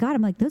 oh my God.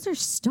 I'm like, those are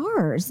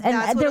stars. And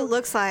that's what it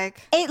looks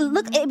like.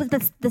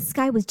 The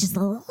sky was just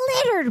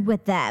littered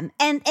with them.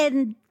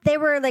 And they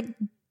were like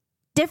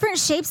different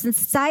shapes and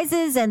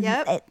sizes. And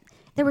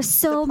there were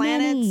so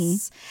many.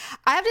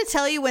 I have to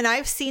tell you, when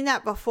I've seen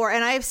that before,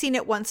 and I have seen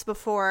it once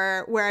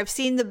before, where I've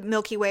seen the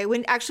Milky Way,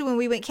 when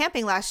we went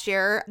camping last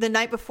year, the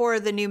night before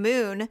the new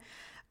moon,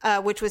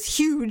 which was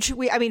huge.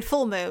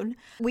 Full moon.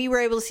 We were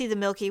able to see the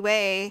Milky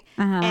Way.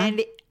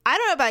 And I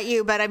don't know about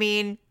you, but I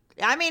mean,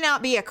 I may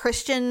not be a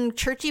Christian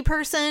churchy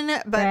person,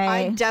 but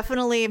I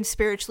definitely am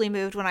spiritually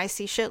moved when I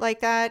see shit like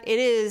that.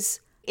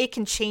 It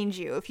can change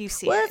you if you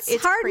see it.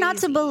 It's hard not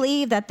to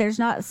believe that there's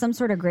not some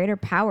sort of greater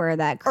power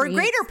that creates or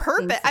greater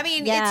purpose. I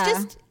mean,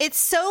 it's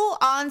so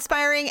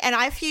awe-inspiring, and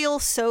I feel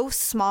so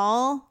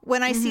small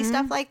when I see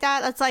stuff like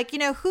that. It's like,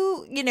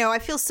 I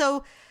feel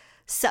so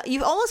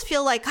you almost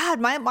feel like, God,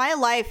 my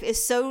life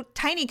is so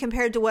tiny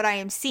compared to what I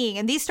am seeing.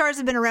 And these stars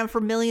have been around for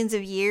millions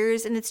of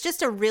years, and it's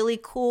just a really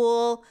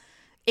cool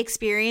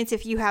experience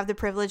if you have the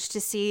privilege to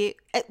see.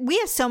 We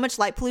have so much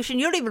light pollution,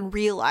 you don't even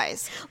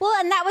realize. Well,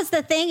 and that was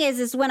the thing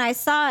is when I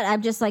saw it,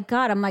 I'm just like,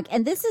 God, I'm like,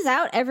 and this is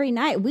out every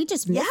night. We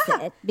just miss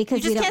it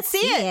because you just can't see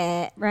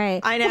it.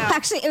 Right. I know. Well,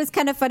 actually, it was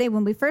kind of funny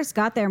when we first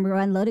got there and we were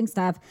unloading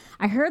stuff.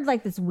 I heard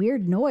like this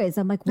weird noise.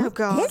 I'm like, what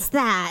is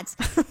that?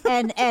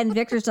 and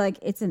Victor's like,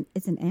 it's an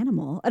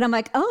animal. And I'm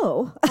like,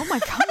 oh my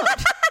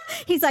God.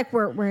 He's like,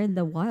 we're in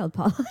the wild,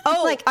 Paul.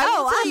 Oh, like,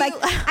 I'm like,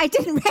 I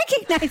didn't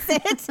recognize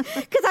it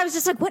because I was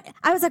just like, what?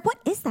 I was like, what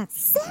is that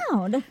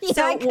sound?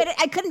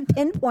 I couldn't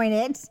pinpoint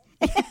it.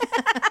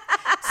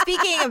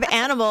 Speaking of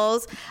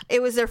animals,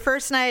 it was their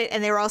first night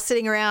and they were all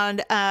sitting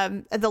around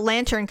the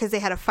lantern because they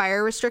had a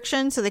fire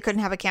restriction, so they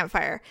couldn't have a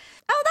campfire.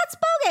 Oh, that's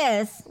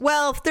bogus.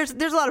 Well, there's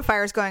a lot of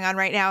fires going on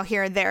right now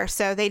here and there,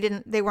 so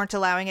they weren't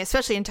allowing it,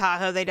 especially in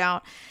Tahoe. They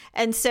don't.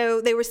 And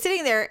so they were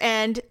sitting there,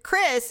 and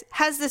Chris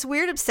has this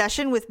weird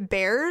obsession with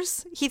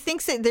bears. He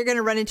thinks that they're going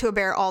to run into a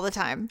bear all the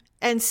time.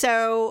 And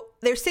so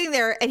they're sitting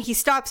there, and he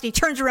stops, and he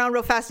turns around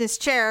real fast in his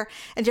chair,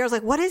 and Daryl's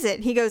like, what is it?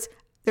 And he goes,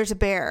 there's a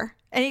bear.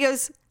 And he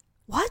goes,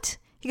 what?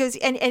 He goes,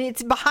 and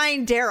it's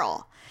behind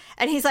Daryl.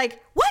 And he's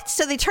like, what?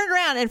 So they turned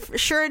around, and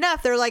sure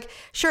enough,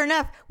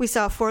 we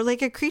saw a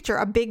four-legged creature,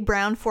 a big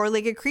brown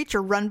four-legged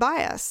creature run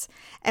by us.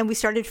 And we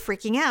started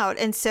freaking out.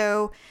 And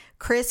so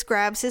Chris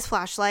grabs his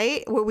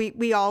flashlight.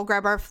 We all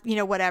grab our,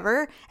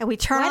 whatever, and we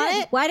turn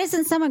on it. Why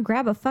doesn't someone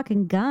grab a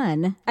fucking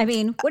gun? I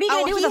mean, what are you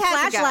going to do with a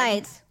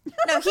flashlight?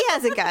 No, he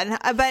has a gun,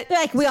 but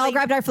like we all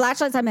grabbed our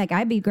flashlights. I'm like,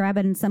 I'd be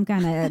grabbing some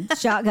kind of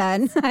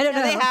shotgun. I don't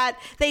know.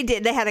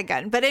 They had a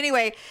gun, but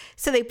anyway,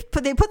 so they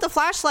put the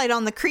flashlight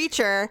on the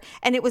creature,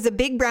 and it was a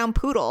big brown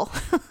poodle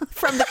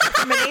from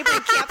a neighboring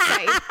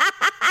campsite.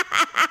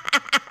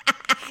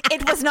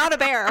 It was not a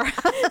bear.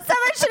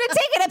 Someone should have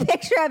taken a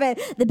picture of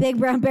it. The big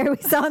brown bear we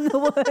saw in the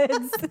woods.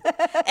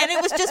 And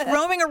it was just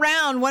roaming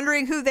around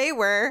wondering who they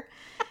were.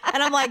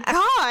 And I'm like,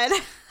 God.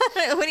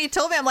 When he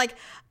told me, I'm like,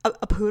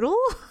 a poodle?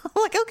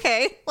 I'm like,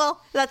 okay,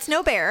 well, that's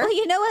no bear. Well,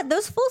 you know what?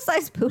 Those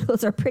full-size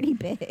poodles are pretty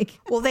big.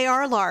 Well, they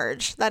are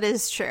large. That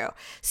is true.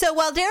 So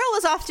while Daryl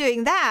was off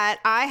doing that,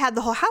 I had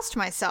the whole house to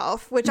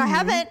myself, which I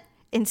haven't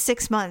in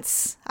 6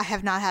 months. I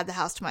have not had the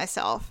house to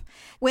myself.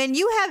 When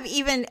you have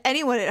even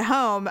anyone at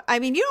home, I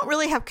mean, you don't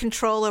really have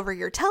control over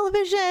your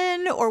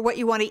television or what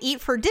you want to eat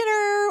for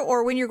dinner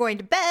or when you're going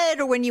to bed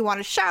or when you want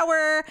to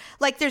shower.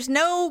 Like, there's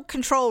no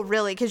control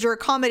really because you're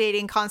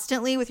accommodating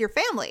constantly with your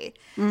family.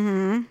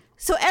 Mm-hmm.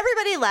 So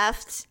everybody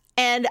left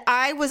and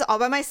I was all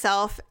by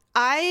myself.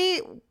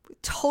 I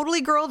totally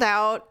girled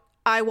out.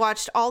 I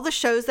watched all the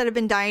shows that I've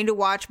been dying to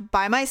watch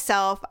by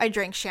myself. I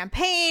drank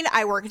champagne.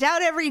 I worked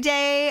out every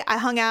day. I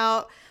hung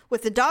out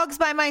with the dogs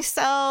by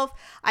myself.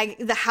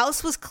 The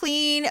house was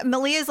clean.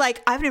 Malia's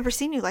like, I've never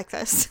seen you like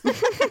this.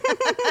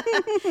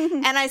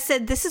 And I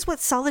said, this is what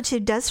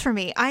solitude does for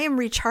me. I am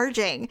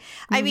recharging.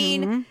 Mm-hmm. I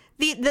mean,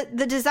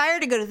 the desire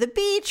to go to the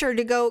beach or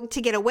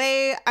to get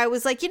away, I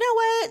was like, you know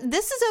what?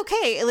 This is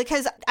okay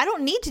because I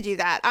don't need to do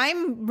that.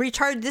 I'm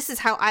recharged. This is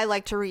how I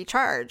like to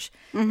recharge.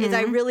 Mm-hmm. Is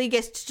I really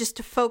get just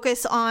to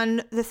focus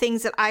on the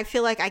things that I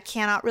feel like I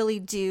cannot really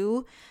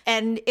do.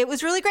 And it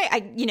was really great.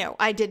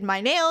 I did my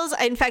nails.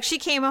 In fact, she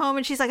came home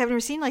and she's like, I've never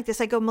seen like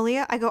this. I go,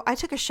 Malia, I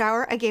took a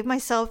shower. I gave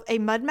myself a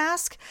mud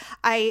mask.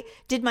 I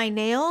did my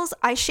nails.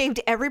 I shaved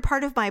every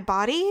part of my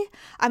body.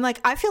 I'm like,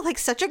 I feel like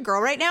such a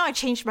girl right now. I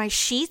changed my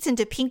sheets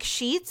into pink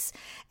sheets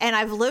and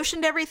I've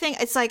lotioned everything.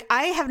 It's like,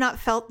 I have not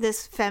felt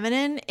this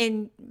feminine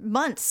in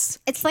months.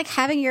 It's like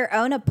having your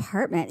own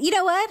apartment. You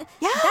know what?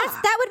 Yeah.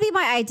 That would be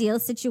my ideal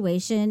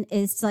situation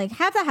is to like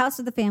have the house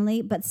with the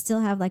family, but still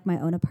have like my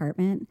own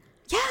apartment.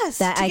 Yes,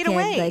 that to I get could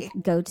away.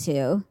 like go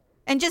to.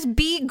 And just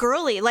be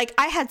girly. Like,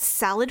 I had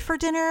salad for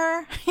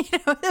dinner.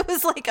 It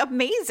was like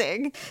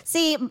amazing.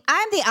 See,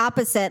 I'm the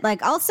opposite.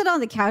 Like, I'll sit on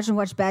the couch and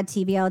watch bad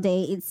TV all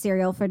day, eat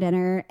cereal for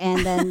dinner,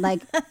 and then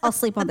like I'll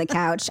sleep on the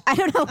couch. I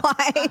don't know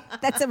why.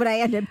 That's what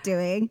I end up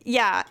doing.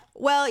 Yeah.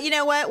 Well, you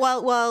know what?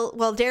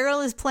 Well,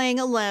 Daryl is playing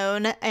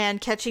alone and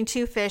catching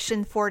 2 fish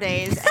in 4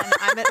 days, and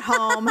I'm at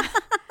home.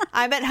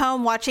 I'm at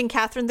home watching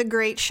Catherine the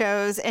Great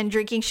shows and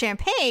drinking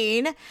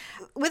champagne.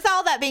 With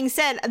all that being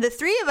said, the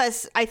 3 of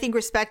us, I think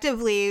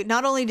respectively,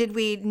 not only did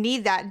we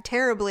need that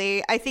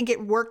terribly, I think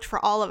it worked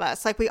for all of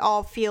us. Like, we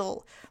all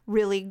feel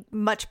really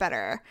much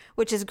better,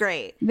 which is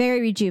great. Very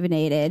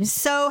rejuvenated.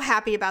 So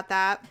happy about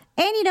that.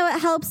 And you know, it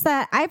helps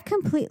that I've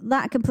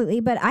not completely,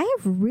 but I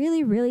have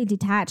really, really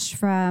detached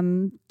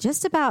from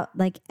just about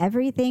like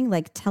everything,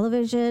 like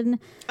television,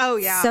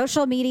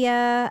 social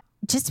media,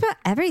 just about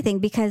everything,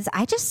 because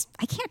I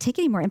can't take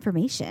any more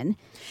information.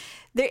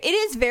 It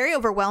is very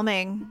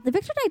overwhelming.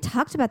 Victor and I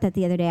talked about that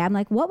the other day. I'm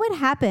like, what would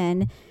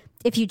happen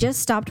if you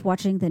just stopped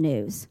watching the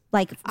news,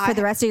 like for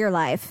the rest of your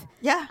life?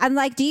 Yeah. I'm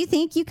like, do you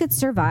think you could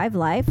survive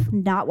life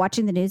not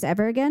watching the news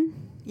ever again?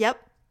 Yep.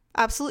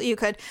 Absolutely, you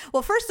could.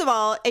 Well, first of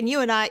all, and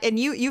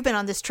you've been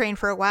on this train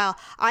for a while.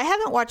 I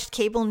haven't watched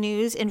cable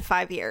news in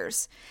 5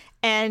 years.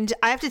 And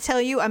I have to tell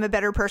you, I'm a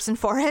better person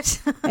for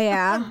it.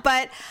 Yeah.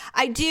 But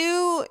I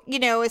do,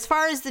 as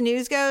far as the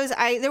news goes,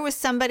 there was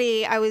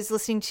somebody I was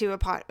listening to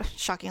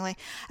shockingly,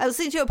 I was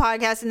listening to a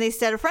podcast, and they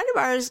said a friend of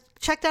ours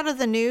checked out of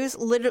the news,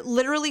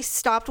 literally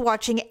stopped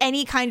watching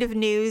any kind of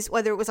news,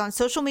 whether it was on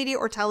social media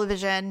or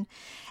television,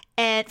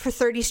 and for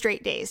 30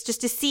 straight days,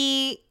 just to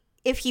see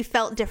if he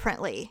felt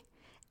differently.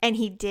 And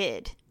he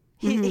did.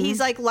 He's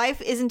like, life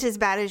isn't as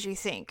bad as you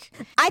think.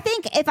 I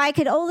think if I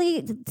could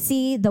only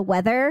see the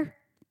weather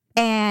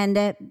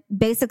and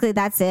basically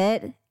that's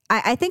it,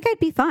 I think I'd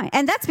be fine.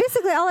 And that's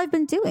basically all I've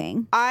been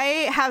doing.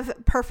 I have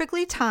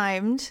perfectly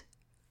timed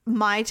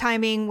my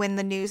timing when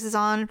the news is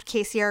on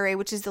KCRA,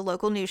 which is the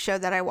local news show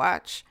that I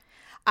watch.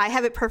 I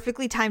have it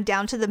perfectly timed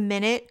down to the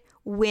minute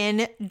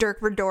when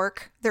Dirk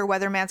Verdork, their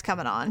weatherman's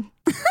coming on.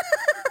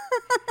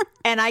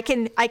 And I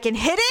can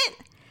hit it.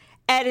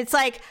 And it's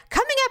like,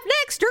 coming up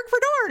next, Dirk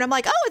Verdork. And I'm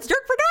like, oh, it's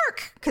Dirk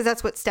Verdork. Because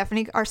that's what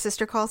Stephanie, our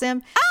sister, calls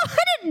him. Oh, I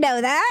didn't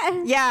know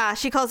that. Yeah,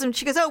 she calls him,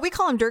 she goes, oh, we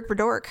call him Dirk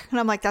Verdork. And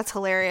I'm like, that's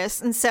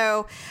hilarious. And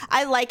so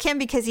I like him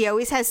because he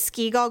always has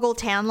ski goggle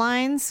tan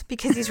lines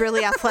because he's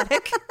really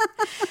athletic.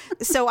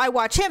 So I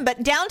watch him.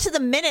 But down to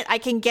the minute I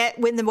can get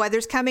when the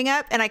weather's coming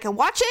up, and I can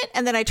watch it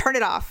and then I turn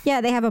it off.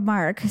 Yeah, they have a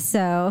mark.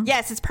 So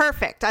yes, it's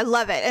perfect. I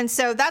love it. And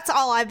so that's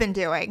all I've been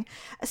doing.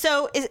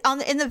 So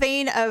in the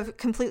vein of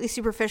completely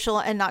superficial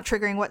and not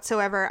triggering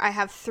whatsoever, I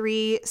have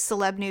 3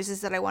 celeb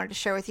newses that I wanted to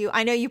share with you.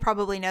 I know you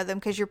probably know them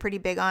because you're pretty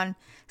big on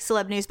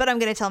celeb news, but I'm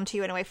going to tell them to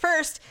you anyway.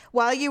 First,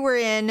 while you were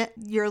in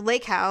your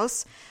lake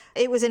house,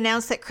 it was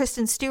announced that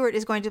Kristen Stewart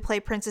is going to play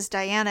Princess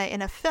Diana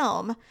in a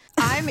film.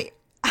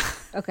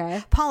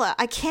 okay. Paula,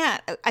 I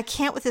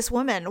can't with this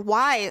woman.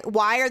 Why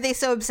are they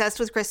so obsessed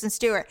with Kristen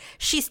Stewart?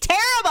 She's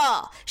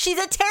terrible. She's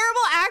a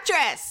terrible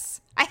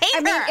actress. I hate her.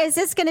 I mean, is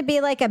this going to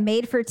be like a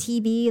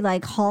made-for-TV,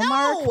 like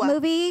Hallmark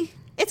movie?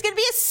 It's going to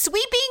be a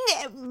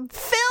sweeping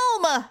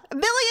film.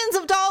 Millions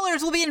of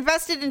dollars will be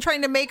invested in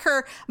trying to make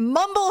her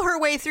mumble her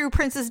way through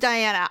Princess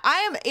Diana. I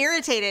am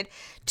irritated.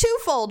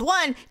 Twofold.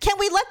 One, can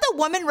we let the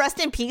woman rest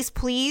in peace,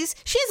 please?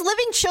 She has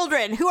living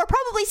children who are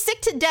probably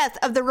sick to death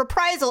of the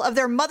reprisal of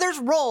their mother's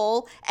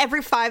role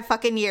every 5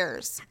 fucking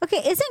years.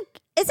 Okay,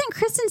 isn't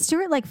Kristen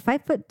Stewart like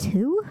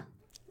 5'2"?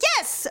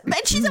 Yes, and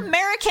she's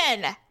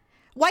American.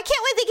 Why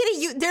can't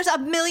we get there's a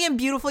million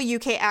beautiful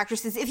UK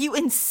actresses. If you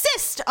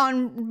insist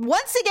on,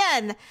 once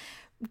again,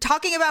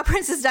 talking about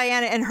Princess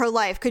Diana and her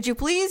life, could you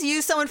please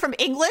use someone from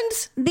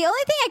England? The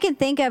only thing I can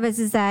think of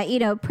is that,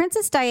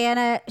 Princess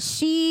Diana,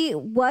 she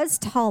was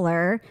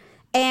taller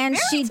and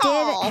Very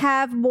tall. Did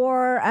have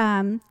more,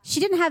 she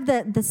didn't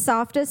have the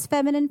softest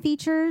feminine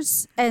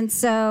features. And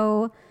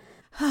so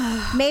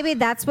maybe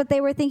that's what they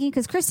were thinking,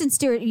 because Kristen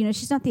Stewart,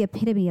 she's not the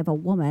epitome of a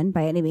woman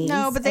by any means.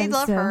 No, but they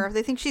love her.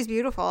 They think she's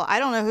beautiful. I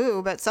don't know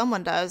who, but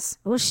someone does.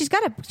 Well, she's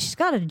got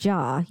a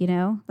jaw,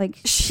 like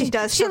she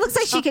does. She looks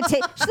like she could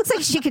take. She looks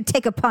like she could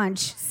take a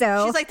punch.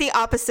 So she's like the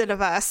opposite of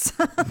us.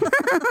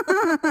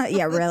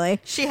 Yeah,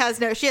 really. She has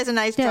a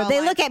nice jawline.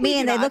 They look at me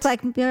and they look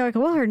like,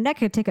 well, her neck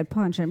could take a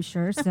punch, I'm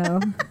sure. So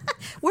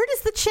where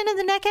does the chin and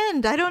the neck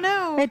end? I don't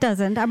know. It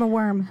doesn't. I'm a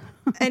worm.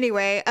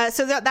 Anyway,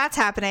 so that's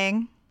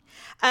happening.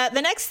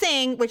 The next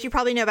thing, which you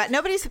probably know about,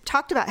 nobody's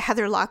talked about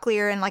Heather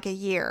Locklear in like a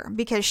year,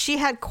 because she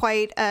had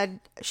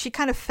she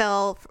kind of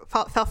fell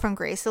from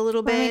grace a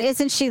little bit. I mean,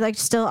 isn't she like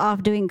still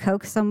off doing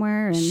coke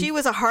somewhere? And she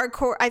was a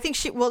hardcore. I think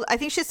she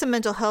has some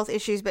mental health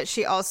issues, but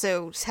she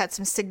also had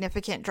some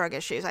significant drug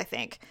issues, I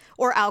think,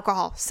 or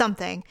alcohol,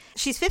 something.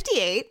 She's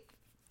 58,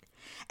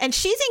 and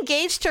she's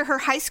engaged to her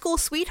high school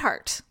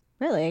sweetheart.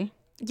 Really?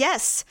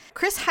 Yes.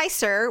 Chris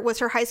Heiser was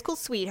her high school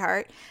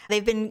sweetheart.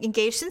 They've been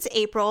engaged since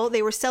April.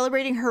 They were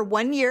celebrating her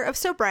 1 year of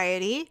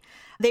sobriety.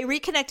 They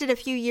reconnected a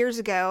few years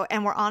ago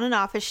and were on and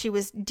off as she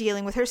was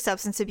dealing with her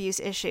substance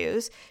abuse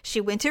issues. She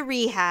went to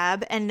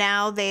rehab, and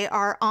now they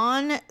are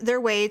on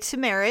their way to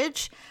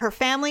marriage. Her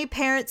family,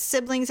 parents,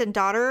 siblings, and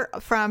daughter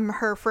from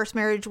her first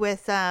marriage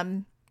with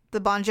the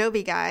Bon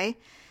Jovi guy,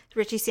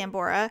 Richie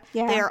Sambora,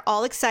 they are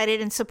all excited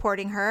and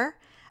supporting her.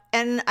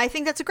 And I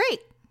think that's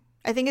great.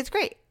 I think it's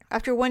great.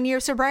 After 1 year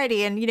of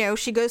sobriety, and, you know,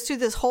 she goes through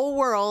this whole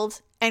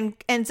world and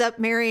ends up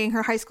marrying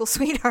her high school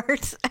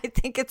sweetheart. I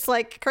think it's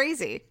like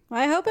crazy.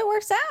 I hope it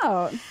works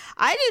out.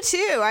 I do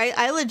too.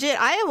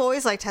 I have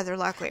always liked Heather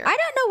Locklear. I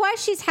don't know why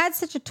she's had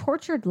such a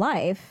tortured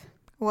life.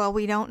 Well,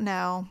 we don't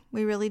know.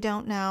 We really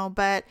don't know.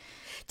 But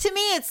to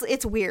me,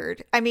 it's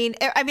weird. I mean,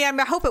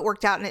 I hope it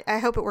worked out, and I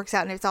hope it works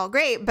out, and it's all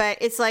great. But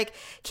it's like,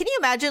 can you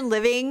imagine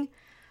living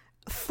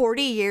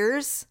 40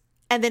 years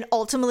and then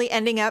ultimately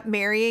ending up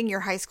marrying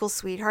your high school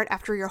sweetheart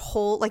after your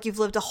whole, like, you've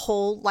lived a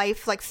whole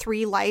life, like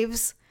 3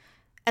 lives,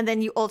 and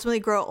then you ultimately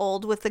grow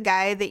old with the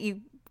guy that you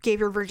gave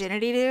your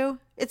virginity to?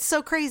 It's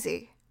so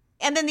crazy.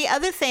 And then the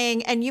other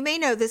thing, and you may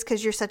know this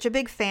because you're such a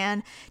big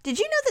fan, did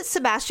you know that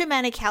Sebastian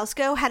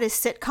Maniscalco had a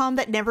sitcom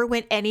that never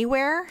went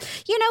anywhere?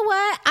 You know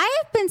what?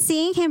 I have been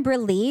seeing him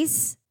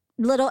release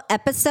little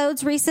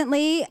episodes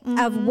recently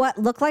of what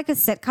looked like a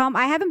sitcom.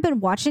 I haven't been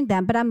watching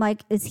them, but I'm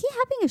like, is he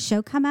having a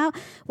show come out?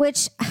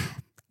 Which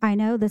I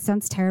know this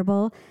sounds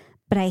terrible,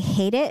 but I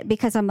hate it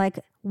because I'm like,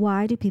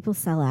 why do people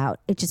sell out?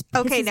 It just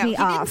pisses Okay, no, me he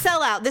off. didn't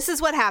sell out. This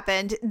is what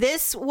happened.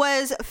 This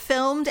was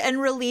filmed and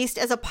released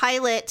as a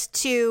pilot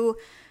to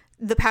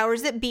the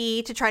powers that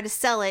be to try to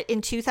sell it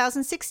in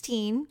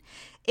 2016.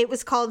 It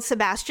was called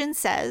Sebastian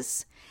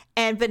Says,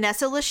 and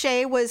Vanessa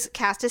Lachey was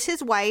cast as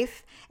his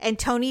wife, and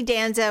Tony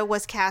Danza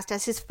was cast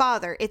as his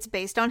father. It's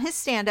based on his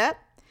stand-up,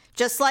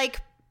 just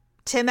like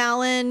Tim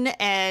Allen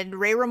and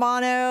Ray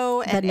Romano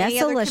and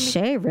Vanessa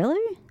Lachey,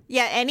 really?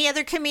 Yeah, any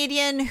other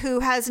comedian who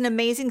has an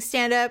amazing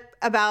stand-up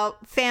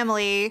about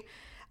family,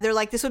 they're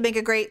like, this would make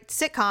a great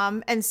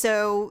sitcom. And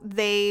so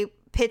they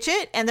pitch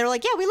it, and they're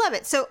like, yeah, we love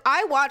it. So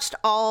I watched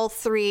all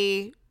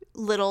 3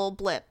 little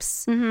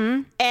blips,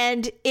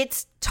 and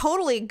it's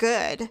totally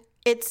good.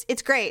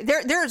 It's great.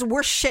 There's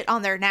worse shit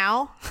on there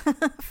now,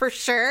 for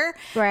sure.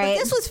 Right.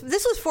 But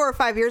this was 4 or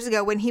 5 years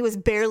ago when he was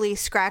barely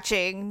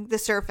scratching the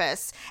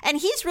surface, and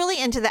he's really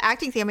into the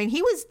acting thing. I mean,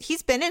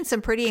 he's been in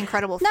some pretty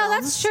incredible films. No,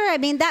 that's true. I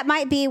mean, that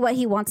might be what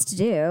he wants to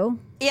do.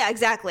 Yeah,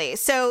 exactly.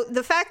 So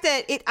the fact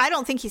that I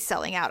don't think he's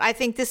selling out. I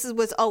think this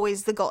was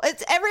always the goal.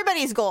 It's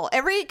everybody's goal.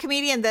 Every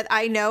comedian that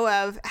I know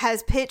of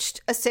has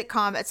pitched a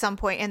sitcom at some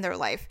point in their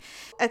life,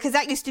 because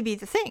that used to be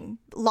the thing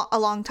a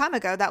long time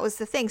ago. That was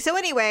the thing. So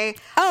anyway.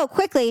 Oh,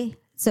 quickly.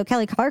 So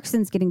Kelly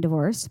Clarkson's getting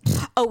divorced.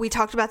 Oh, we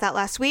talked about that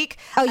last week.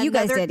 Oh, you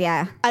guys did,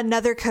 yeah.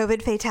 Another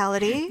COVID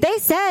fatality. They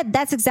said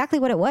that's exactly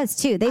what it was,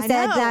 too. They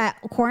said know. that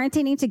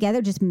quarantining together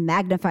just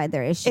magnified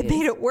their issues. It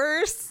made it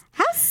worse.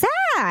 How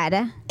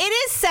sad. It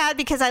is sad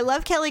because I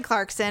love Kelly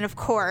Clarkson, of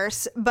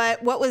course,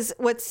 but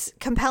what's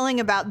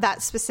compelling about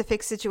that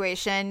specific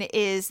situation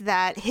is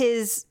that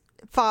his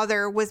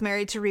father was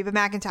married to Reba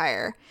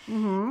McEntire,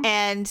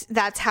 and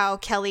that's how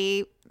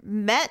Kelly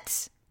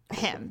met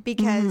him,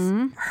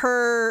 because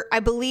I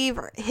believe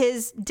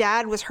his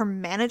dad was her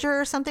manager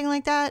or something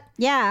like that.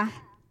 Yeah.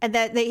 And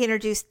that they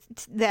introduced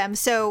them.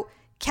 So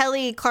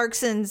Kelly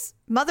Clarkson's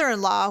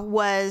mother-in-law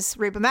was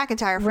Reba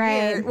McEntire for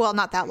years. Well,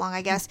 not that long,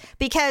 I guess,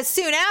 because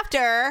soon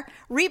after,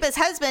 Reba's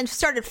husband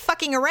started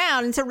fucking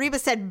around, and so Reba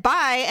said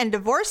bye and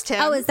divorced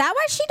him. Oh, is that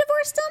why she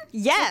divorced him?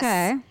 Yes.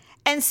 Okay.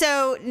 And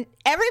so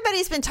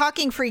everybody's been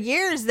talking for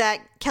years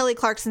that Kelly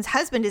Clarkson's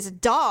husband is a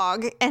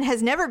dog and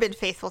has never been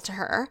faithful to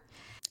her.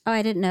 Oh,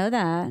 I didn't know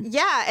that.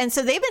 Yeah. And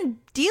so they've been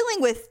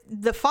dealing with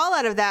the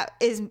fallout of that,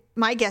 is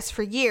my guess,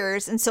 for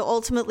years. And so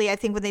ultimately, I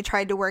think when they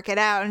tried to work it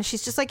out, and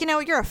she's just like, you know,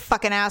 you're a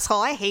fucking asshole.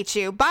 I hate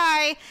you.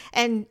 Bye.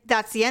 And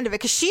that's the end of it,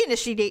 because she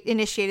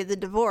initiated the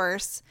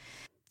divorce.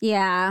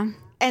 Yeah.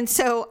 And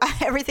so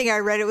everything I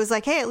read, it was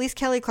like, hey, at least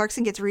Kelly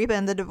Clarkson gets Reba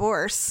in the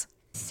divorce.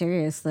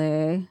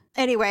 Seriously.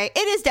 Anyway,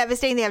 it is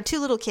devastating. They have 2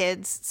 little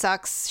kids.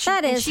 Sucks.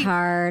 That is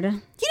hard. You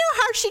know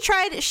how hard she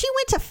tried? She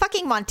went to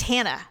fucking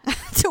Montana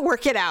to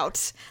work it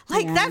out.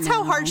 Like, Yeah, that's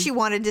how hard she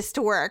wanted this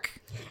to work.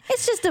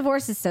 It's just,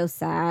 divorce is so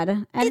sad.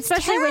 And It's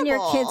especially when your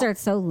terrible. kids are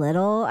so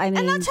little. I mean,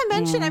 And not to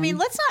mention, I man. mean,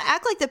 let's not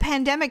act like the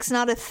pandemic's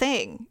not a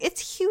thing.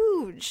 It's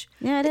huge.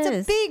 Yeah, it's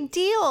is. a big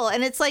deal.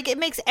 And it's like, it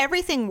makes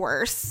everything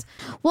worse.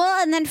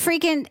 Well, and then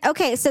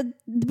okay, so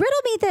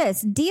riddle me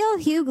this. D.L.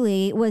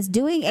 Hughley was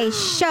doing a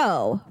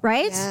show,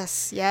 right?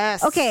 Yes.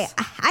 Okay,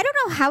 I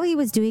don't know how he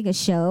was doing a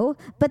show,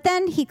 but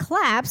then he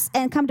collapsed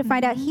and come to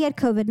find out he had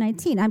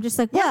COVID-19. I'm just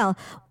like, well,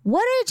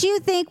 what did you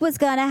think was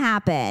going to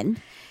happen?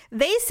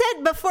 They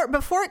said before,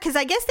 because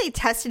I guess they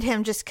tested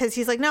him just because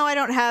he's like, no, I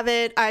don't have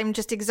it. I'm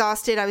just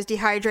exhausted. I was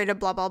dehydrated,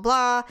 blah, blah,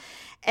 blah.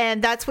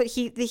 And that's what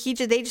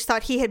they just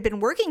thought he had been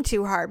working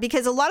too hard,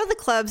 because a lot of the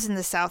clubs in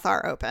the South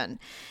are open,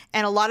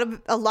 and a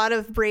lot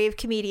of brave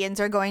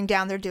comedians are going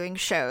down there doing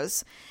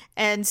shows.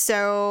 And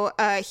so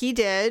he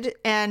did,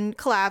 and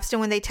collapsed. And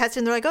when they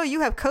tested him, they're like, oh,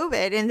 you have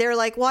COVID. And they're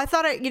like, well, I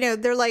thought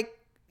they're like,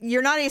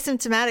 you're not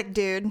asymptomatic,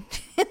 dude.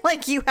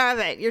 Like, you have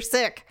it. You're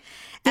sick.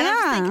 And I'm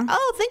just thinking,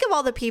 think of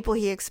all the people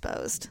he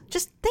exposed.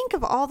 Just think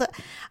of all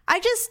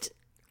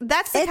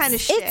that's the kind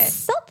of shit. It's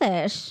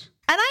selfish.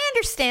 And I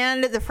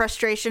understand the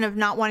frustration of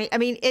not wanting. I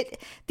mean,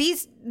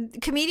 these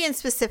comedians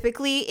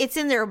specifically, it's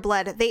in their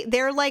blood.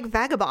 They're like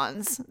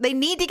vagabonds. They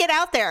need to get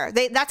out there.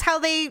 That's how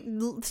they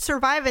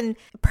survive and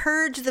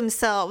purge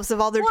themselves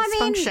of all their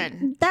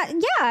dysfunction.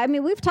 I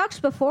mean, we've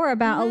talked before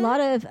about a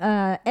lot of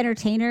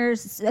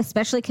entertainers,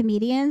 especially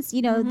comedians.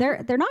 You know,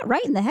 they're not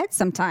right in the head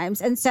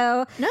sometimes, and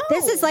so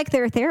this is like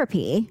their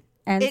therapy.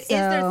 And it is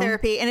their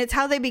therapy, and it's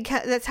how they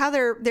become. That's how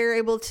they're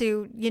able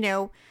to, you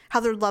know, how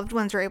their loved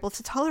ones are able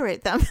to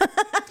tolerate them.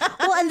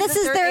 Well, and this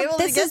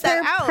is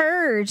their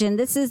purge, and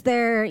this is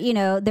their, you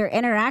know, their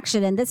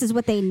interaction, and this is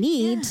what they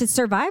need to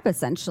survive.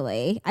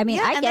 Essentially, I mean,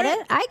 I get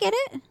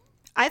it.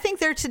 I think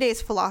they're today's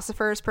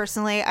philosophers.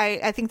 Personally,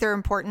 I think they're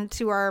important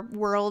to our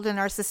world and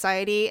our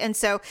society, and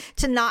so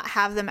to not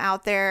have them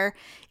out there,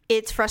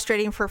 it's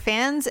frustrating for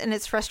fans, and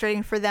it's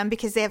frustrating for them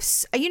because they have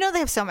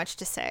so much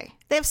to say.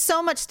 They have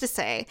so much to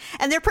say,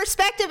 and their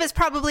perspective is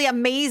probably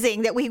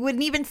amazing that we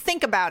wouldn't even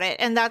think about it,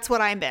 and that's what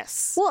I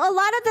miss. Well, a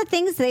lot of the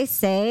things they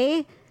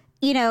say,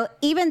 you know,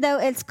 even though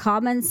it's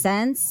common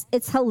sense,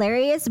 it's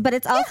hilarious, but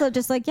it's also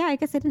just like, I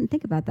guess I didn't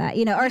think about that,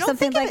 you know, or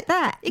something like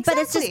that. Exactly.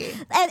 But it's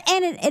just,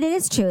 and it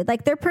is true.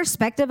 Like, their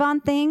perspective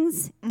on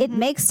things, it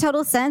makes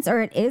total sense,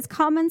 or it is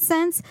common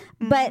sense,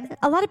 but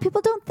a lot of people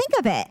don't think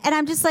of it. And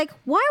I'm just like,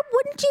 why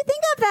wouldn't you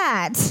think of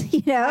that?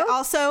 You know?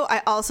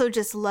 I also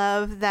just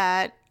love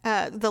that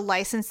the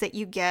license that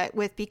you get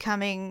with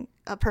becoming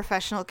a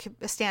professional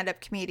stand-up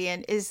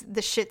comedian is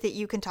the shit that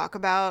you can talk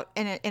about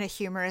in a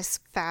humorous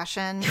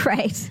fashion.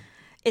 Right.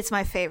 It's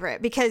my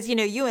favorite because, you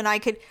know, you and I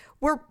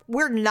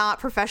we're not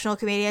professional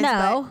comedians.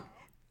 No.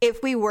 But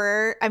if we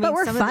were, I mean, but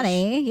we're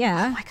funny.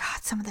 Yeah. Oh my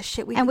God. Some of the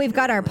shit and we've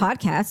got our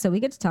podcast, so we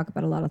get to talk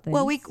about a lot of things.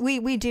 Well,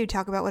 we do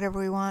talk about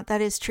whatever we want.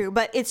 That is true.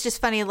 But it's just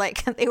funny.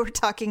 Like, they were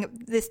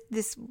talking, this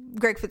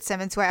Greg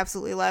Fitzsimmons, who I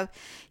absolutely love.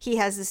 He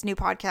has this new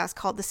podcast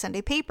called The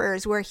Sunday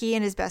Papers, where he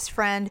and his best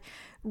friend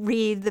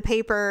read the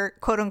paper,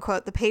 quote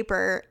unquote, the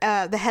paper,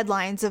 the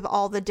headlines of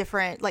all the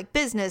different, like,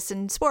 business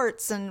and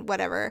sports and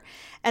whatever.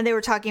 And they were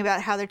talking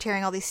about how they're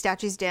tearing all these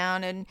statues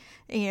down and,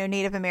 you know,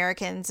 Native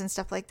Americans and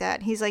stuff like that.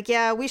 And he's like,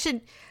 yeah, we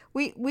should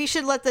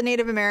let the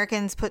Native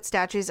Americans put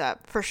statues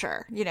up for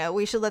sure. You know,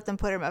 we should let them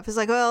put them up. It's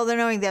like, well, they're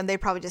knowing them. They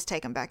probably just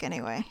take them back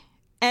anyway.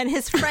 And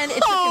his friend,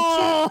 it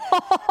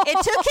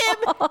took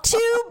him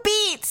 2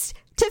 beats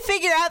to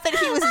figure out that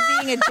he was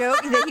being a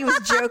joke, that he was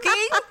joking.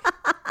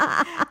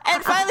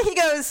 And finally he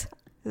goes,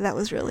 that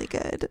was really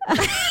good.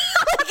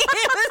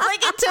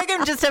 It took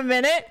him just a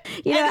minute.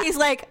 You know, he's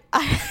like,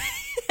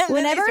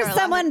 whenever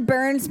someone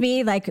burns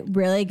me like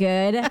really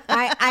good,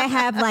 I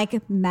have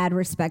like mad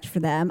respect for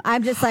them.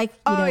 I'm just like,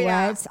 you know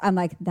what? I'm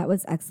like, that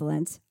was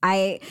excellent.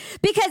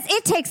 Because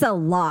it takes a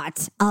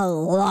lot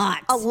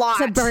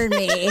to burn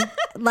me.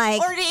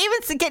 Like, or to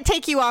even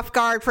take you off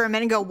guard for a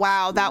minute and go,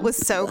 wow, that was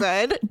so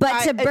good.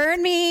 But to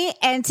burn me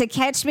and to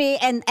catch me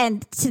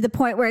and to the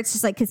point where it's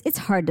just like, because it's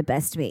hard to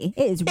best me.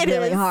 It is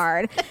really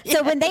hard. Yes.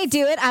 So when they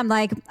do it, I'm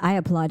like, I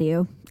applaud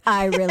you.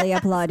 I really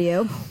applaud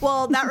you.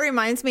 Well, that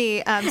reminds me.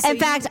 In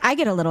fact, I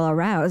get a little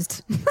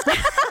aroused.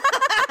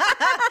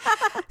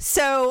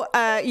 So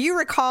you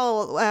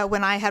recall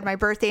when I had my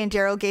birthday and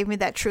Daryl gave me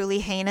that truly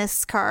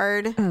heinous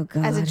card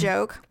as a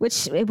joke?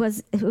 Which it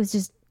was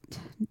just,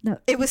 no.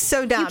 It was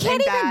so dumb and bad. You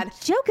can't even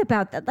joke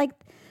about that. Like,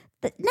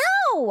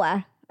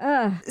 no.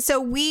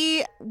 So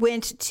we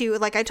went to,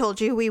 like I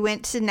told you, we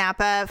went to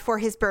Napa for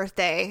his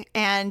birthday,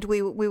 and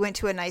we went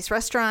to a nice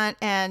restaurant,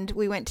 and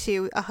we went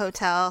to a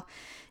hotel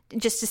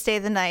just to stay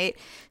the night.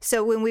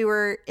 So when we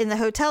were in the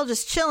hotel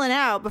just chilling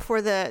out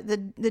before the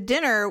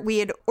dinner, we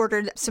had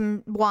ordered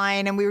some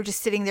wine, and we were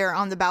just sitting there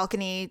on the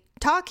balcony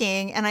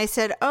talking, and I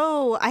said,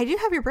 oh, I do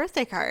have your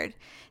birthday card.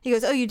 He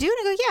goes, oh, you do? And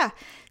I go, yeah.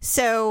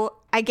 So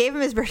I gave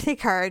him his birthday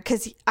card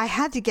because I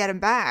had to get him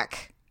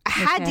back. I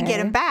had to get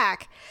him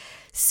back.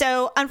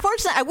 So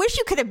unfortunately, I wish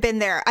you could have been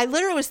there. I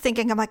literally was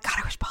thinking, I'm like, God,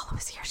 I wish Paula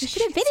was here. You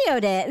should have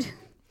videoed it.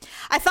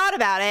 I thought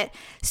about it.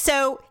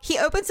 So he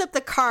opens up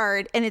the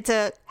card, and it's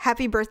a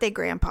happy birthday,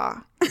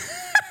 Grandpa.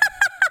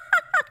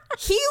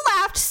 He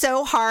laughed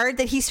so hard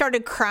that he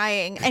started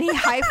crying, and he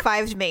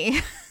high-fived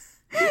me.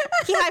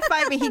 He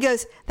high-fived me. He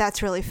goes,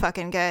 that's really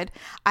fucking good.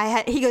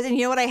 He goes, and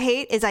you know what I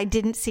hate is I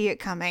didn't see it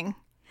coming.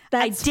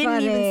 I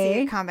didn't even see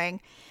it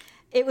coming.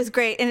 It was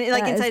great. And it,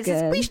 like, inside it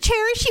says, we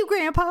cherish you,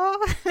 Grandpa.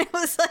 And it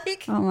was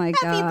like, oh my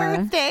God. Happy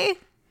birthday.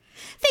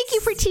 Thank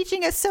you for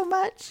teaching us so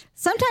much.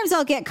 Sometimes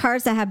I'll get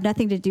cards that have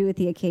nothing to do with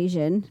the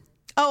occasion.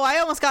 Oh, I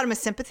almost got him a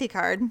sympathy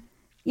card.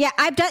 Yeah,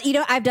 I've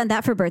done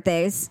that for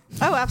birthdays.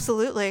 Oh,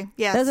 absolutely.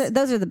 Yes.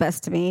 Those are the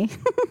best to me.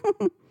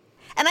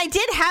 And I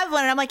did have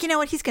one, and I'm like, you know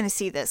what? He's going to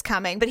see this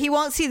coming, but he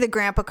won't see the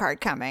grandpa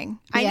card coming.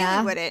 I knew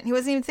he wouldn't. He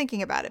wasn't even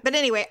thinking about it. But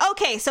anyway,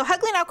 okay, so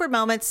Ugly and Awkward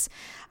Moments.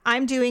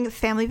 I'm doing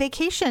Family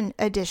Vacation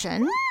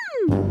Edition.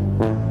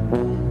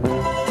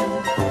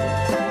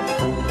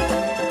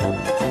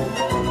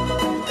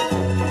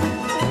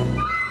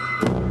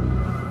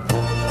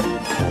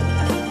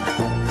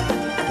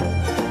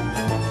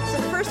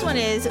 one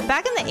is,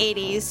 back in the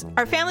 80s,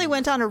 our family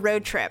went on a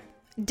road trip.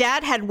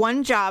 Dad had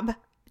one job: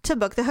 to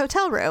book the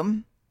hotel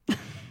room.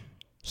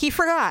 He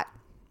forgot.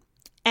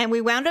 And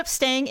we wound up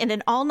staying in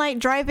an all-night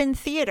drive-in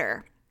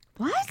theater.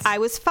 What? I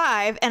was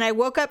 5, and I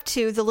woke up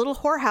to the Little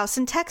Whorehouse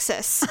in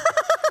Texas.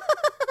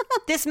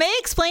 This may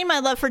explain my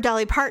love for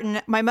Dolly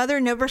Parton. My mother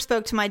never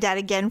spoke to my dad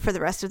again for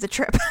the rest of the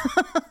trip.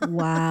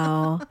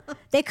 Wow.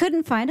 They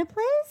couldn't find a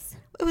place?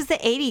 It was the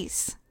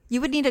 80s. You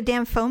would need a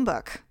damn phone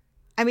book.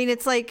 I mean,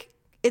 it's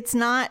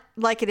not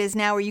like it is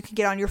now where you can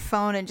get on your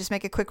phone and just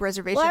make a quick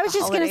reservation. Well, I was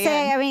just going to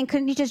say, I mean,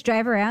 couldn't you just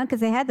drive around?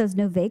 Because they had those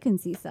no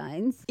vacancy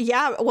signs.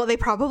 Yeah, well, they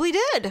probably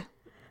did.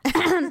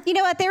 You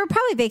know what? They were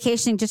probably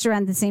vacationing just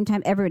around the same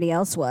time everybody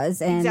else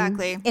was. And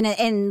Exactly.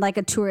 In like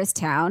a tourist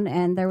town,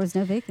 and there was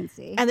no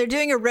vacancy. And they're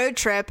doing a road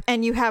trip,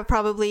 and you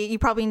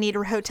probably need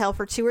a hotel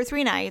for 2 or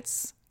 3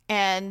 nights.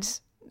 And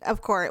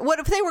of course, what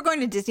if they were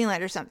going to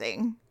Disneyland or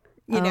something?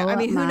 You know, I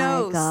mean, who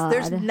knows? God.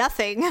 There's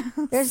nothing.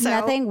 There's So,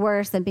 nothing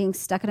worse than being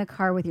stuck in a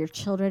car with your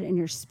children and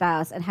your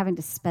spouse and having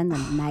to spend the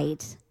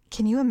night.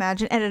 Can you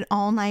imagine at an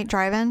all-night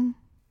drive-in?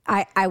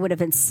 I would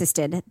have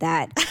insisted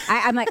that.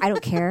 I'm like, I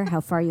don't care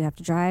how far you have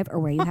to drive or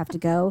where you have to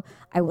go.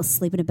 I will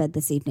sleep in a bed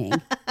this evening,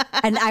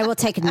 and I will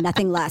take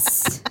nothing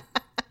less.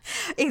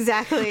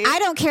 Exactly. I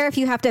don't care if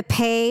you have to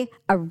pay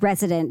a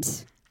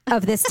resident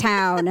of this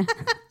town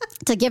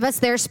to give us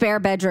their spare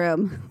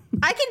bedroom.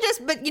 I can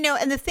just, but you know,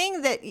 and the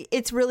thing that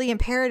it's really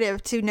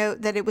imperative to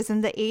note that it was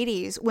in the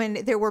 80s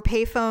when there were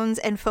payphones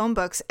and phone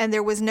books, and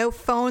there was no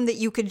phone that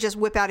you could just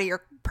whip out of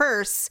your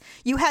purse.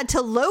 You had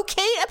to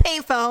locate a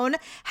payphone,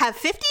 have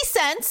 50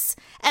 cents,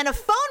 and a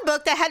phone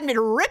book that hadn't been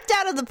ripped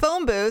out of the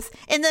phone booth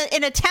in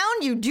a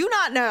town you do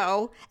not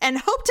know, and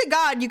hope to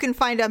God you can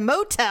find a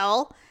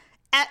motel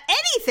at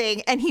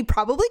anything. And he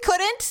probably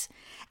couldn't.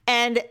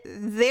 And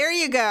there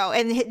you go.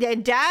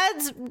 And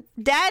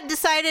dad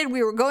decided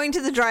we were going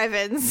to the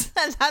drive-ins.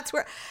 And that's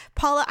where,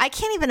 Paula, I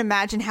can't even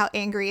imagine how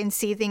angry and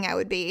seething I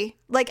would be.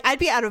 Like, I'd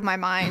be out of my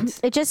mind.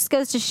 It just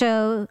goes to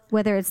show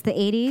whether it's the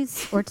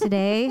 80s or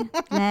today,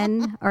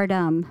 men are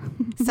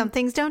dumb. Some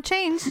things don't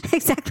change.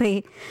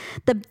 Exactly.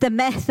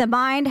 The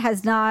mind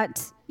has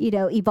not,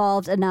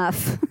 evolved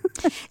enough.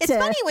 It's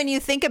funny when you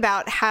think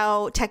about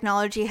how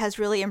technology has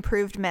really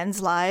improved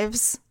men's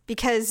lives,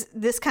 because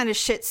this kind of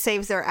shit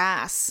saves their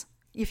ass,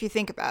 if you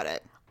think about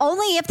it.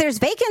 Only if there's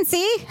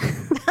vacancy.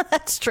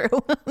 That's true.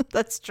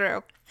 That's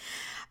true.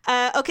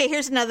 Okay,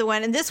 here's another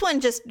one. And this one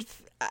just,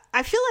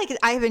 I feel like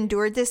I have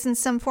endured this in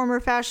some form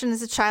or fashion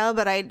as a child,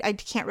 but I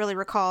can't really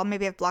recall.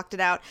 Maybe I've blocked it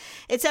out.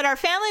 It said our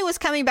family was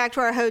coming back to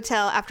our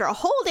hotel after a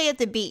whole day at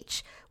the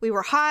beach. We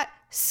were hot,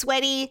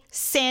 sweaty,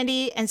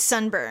 sandy, and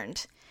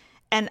sunburned.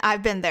 And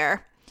I've been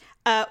there.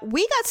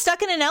 We got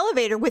stuck in an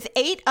elevator with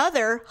 8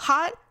 other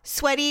hot,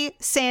 sweaty,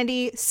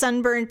 sandy,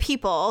 sunburned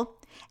people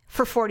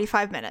for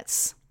 45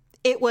 minutes.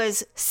 It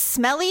was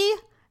smelly,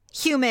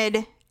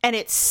 humid, and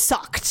it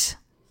sucked.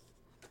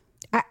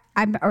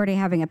 I'm already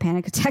having a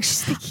panic attack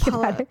just thinking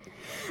about it.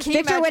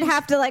 Victor would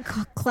have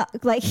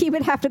to he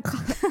would have to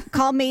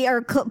call me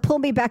or pull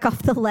me back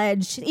off the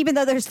ledge, even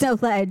though there's no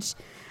ledge.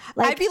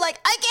 I'd be like,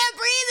 I can't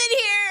breathe in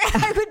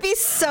here. I would be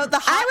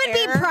I would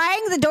be prying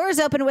the doors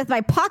open with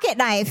my pocket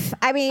knife.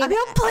 I'd be like,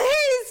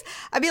 please.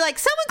 I'd be like,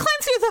 someone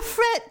climb through the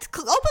fret,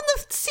 open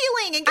the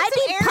ceiling, and get I'd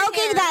some be air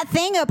poking here. that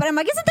thing open. I'm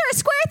like, isn't there a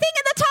square thing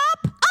at the top?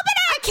 Open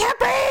it. I can't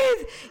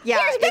breathe. Yeah,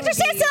 Here's Victor,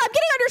 stand still. I'm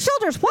getting on your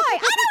shoulders. Why?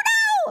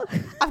 I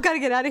don't know. I've got to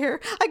get out of here.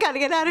 I got to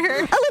get out of here.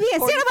 Olivia,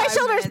 stand on my 45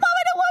 shoulders. minutes. Mom,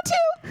 I don't want to.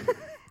 Do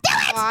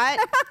it. Hot,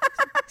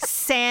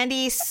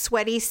 sandy,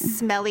 sweaty,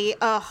 smelly.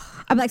 Ugh.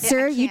 I'm like,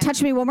 sir, you can't.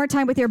 touch me one more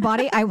time with your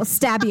body, I will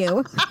stab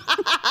you.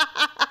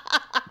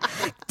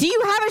 Do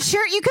you have a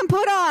shirt you can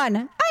put on?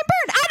 I'm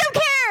burned. I don't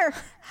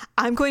care.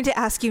 I'm going to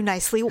ask you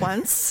nicely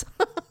once.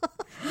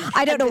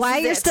 I don't know this why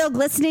is you're it. still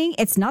glistening.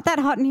 It's not that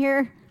hot in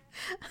here.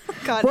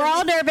 God, We're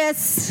all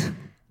nervous.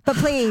 But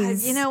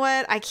please. You know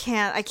what? I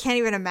can't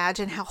even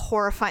imagine how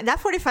horrifying. That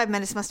 45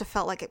 minutes must have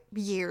felt like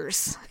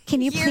years.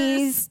 Can you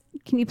Years.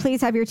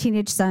 please have your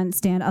teenage son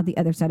stand on the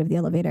other side of the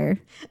elevator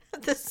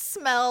The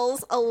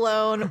smells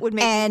alone would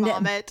make and me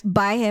vomit.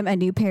 buy him a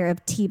new pair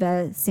of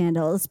Teva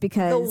sandals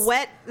because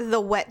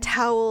The wet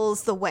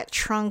towels, the wet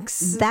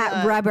trunks.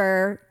 that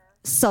rubber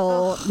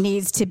sole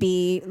needs to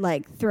be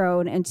like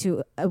thrown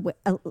into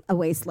a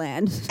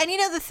wasteland. And you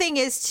know, the thing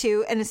is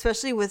too, and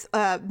especially with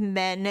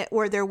men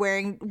where they're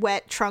wearing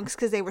wet trunks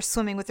because they were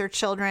swimming with their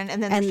children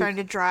and then they're starting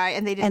to dry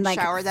and they didn't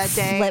shower that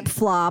day. Flip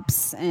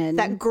flops and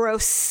That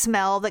gross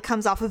smell that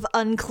comes off of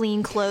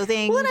unclean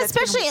clothing. well, and that's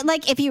been- especially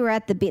like if you were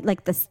at the beach,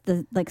 like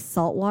the like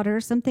salt water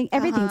or something,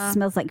 everything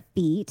smells like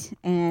feet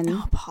and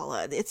Oh,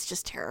 Paula, it's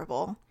just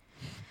terrible.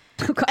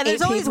 and And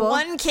there's always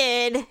one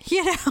kid,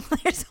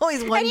 there's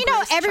always one. And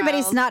gross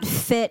everybody's child. not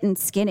fit and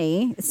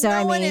skinny, so No I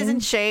mean, one is in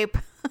shape.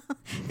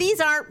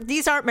 These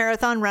aren't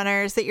marathon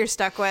runners that you're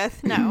stuck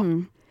with.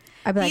 No,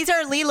 I'd be like, these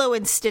are Lilo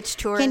and Stitch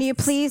tourists. can you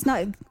please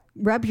not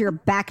rub your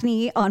back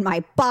knee on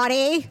my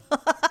body?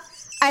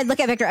 I'd look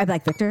at Victor. I'd be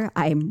like, Victor,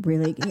 I'm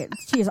really.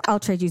 I'll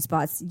trade you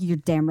spots. You're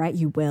damn right,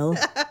 you will.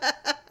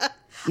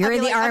 You're I'd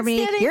in be the like, army.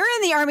 You're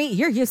in the army.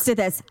 You're used to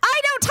this.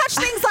 I don't touch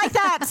things like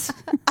that.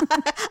 I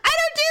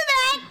don't do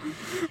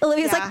that.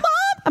 Olivia's like, Mom.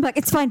 I'm like,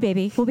 it's fine,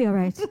 baby. We'll be all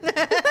right. It's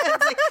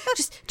like,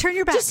 just turn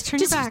your back. Turn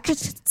your back.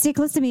 Just stay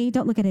close to me.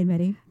 Don't look at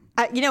anybody.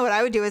 You know what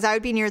I would do is I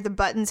would be near the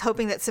buttons,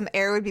 hoping that some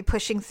air would be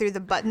pushing through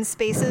the button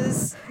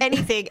spaces.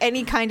 Anything,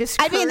 any kind of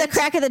skirt. I'd be in the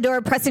crack of the door,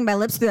 pressing my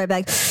lips through. I'd be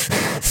like,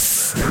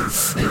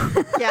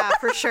 yeah,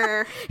 for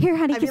sure. Here,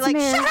 honey, I'd get be some like,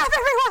 air. shut up,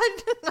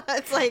 everyone.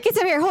 It's like, Get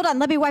some air. Hold on.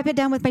 Let me wipe it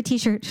down with my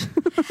T-shirt. and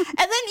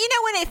then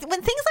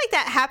when things like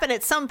that happen,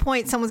 at some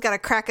point, someone's got to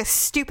crack a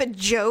stupid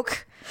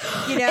joke,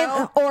 you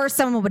know, Or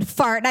someone would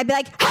fart, and I'd be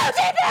like, "How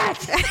did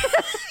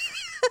that?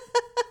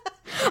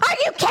 Are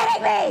you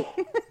kidding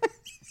me?"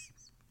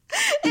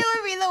 it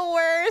would be the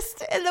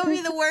worst. And that would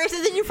be the worst.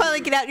 And then you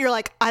finally get out, and you're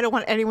like, I don't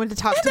want anyone to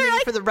talk to me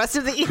for the rest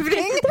of the evening. They're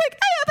like,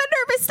 I have a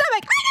nervous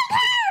stomach. I don't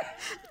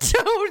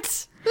care.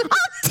 Don't. I'll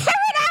tear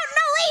it out and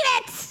I'll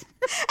eat it.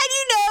 And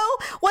you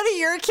know, one of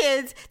your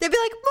kids, they'd be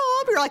like,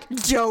 Mom, you're like,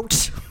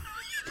 don't.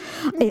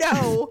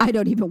 No. I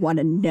don't even want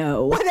to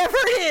know. Whatever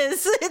it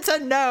is, it's a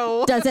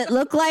no. Does it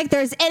look like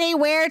there's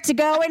anywhere to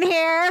go in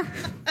here?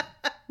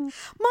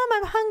 Mom,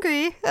 I'm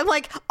hungry. I'm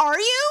like, are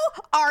you?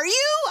 Are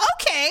you?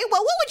 Okay.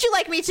 Well, what would you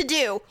like me to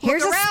do?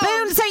 Here's Look a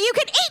around. spoon so you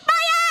can eat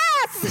my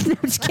ass. No,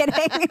 I'm just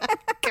kidding.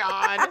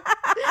 God.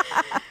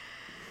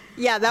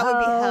 Yeah, that would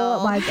be hell.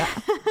 Oh my God.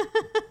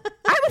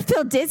 I would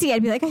feel dizzy.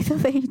 I'd be like, I feel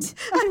faint.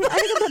 I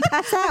think I'm going to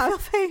pass I feel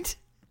out. faint.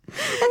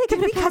 I think Did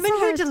I'm we going to come pass in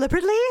here out.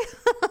 deliberately?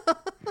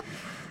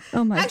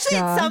 Oh my Actually,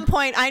 God. at some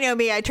point, I know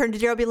me, I turn to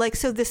Daryl, be like,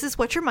 so this is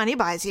what your money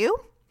buys you.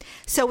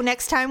 So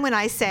next time when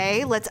I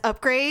say, let's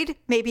upgrade,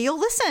 maybe you'll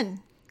listen.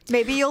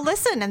 Maybe you'll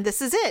listen, and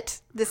this is it.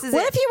 This is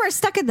What it. if you were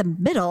stuck in the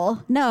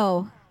middle?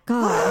 No.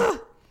 God.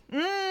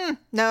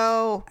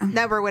 No,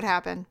 never would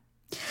happen.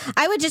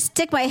 I would just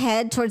stick my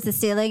head towards the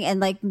ceiling and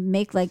like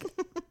make like,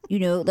 you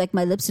know, like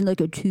my lips in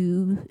like a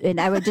tube. And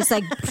I would just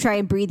like try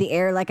and breathe the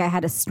air like I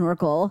had a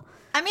snorkel.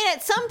 I mean,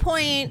 at some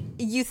point,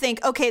 you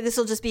think, okay, this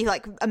will just be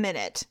like a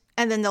minute,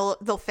 and then they'll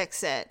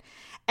fix it.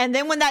 And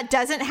then when that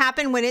doesn't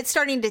happen, when it's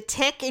starting to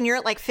tick and you're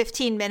at like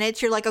 15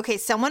 minutes, you're like, okay,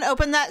 someone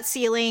open that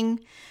ceiling,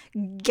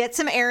 get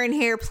some air in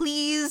here,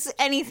 please,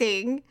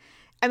 anything.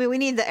 I mean, we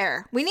need the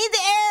air. We need the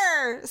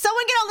air.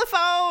 Someone get on the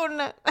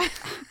phone.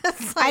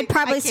 It's like, I'd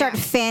probably I start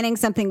can't. fanning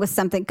something with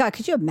something. God,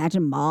 could you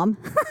imagine Mom?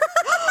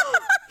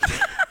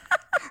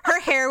 Her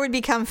hair would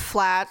become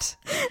flat.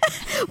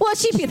 Well,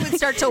 she would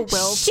start to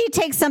wilt. She'd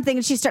take something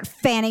and she'd start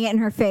fanning it in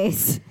her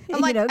face.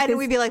 I'm like, You know, and 'cause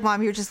we'd be like,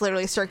 Mom, you're just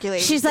literally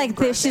circulating. she's some like,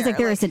 gross she's like,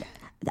 air. there is an,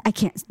 I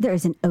can't, there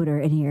is an odor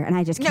in here, and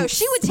I just No, can't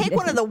she would stand take it.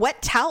 one of the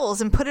wet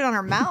towels and put it on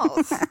her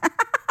mouth.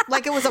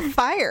 Like it was a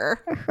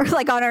fire. Or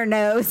like on her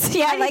nose.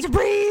 Yeah, I need like to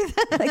breathe.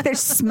 like there's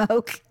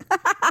smoke.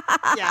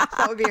 Yeah,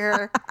 that would be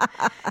her.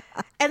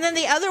 And then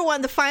the other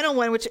one, the final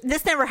one, which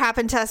this never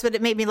happened to us, but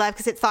it made me laugh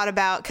because it thought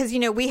about, because, you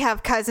know, we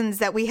have cousins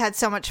that we had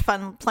so much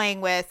fun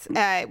playing with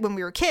when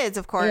we were kids,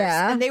 of course.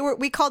 Yeah. And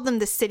we called them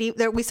the city,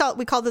 we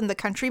called them the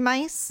country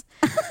mice.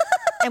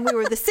 And we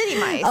were the city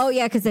mice. Oh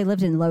yeah, because they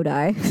lived in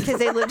Lodi. Because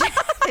they lived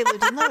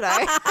in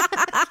Lodi.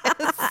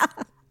 Yes.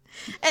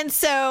 And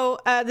so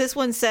this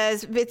one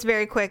says, it's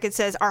very quick. It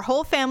says, our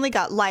whole family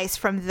got lice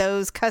from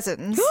those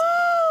cousins.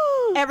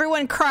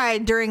 Everyone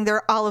cried during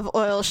their olive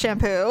oil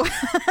shampoo.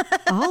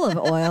 Olive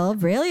oil,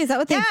 really? Is that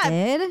what they Yeah.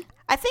 did?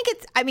 I think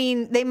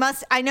they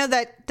must, I know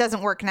that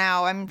doesn't work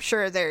now. I'm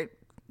sure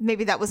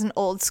maybe that was an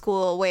old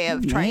school way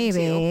of trying to.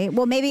 Maybe.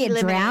 Well, maybe it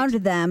eliminate. drowned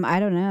them. I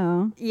don't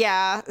know.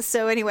 Yeah.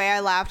 So anyway, I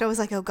laughed. I was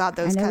like, oh God,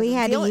 those I know cousins. we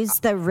had The to only- use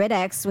the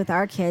Riddex with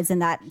our kids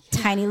and that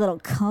tiny little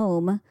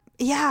comb.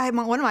 Yeah,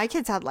 one of my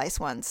kids had lice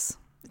once.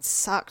 It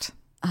sucked.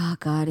 Oh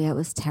God, yeah, it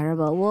was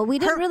terrible. Well, we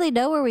didn't really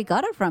know where we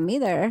got it from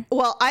either.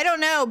 Well, I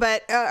don't know,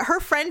 but her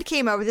friend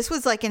came over. This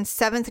was like in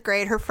 7th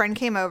grade. Her friend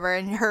came over,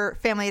 and her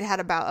family had had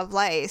a bout of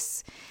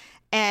lice.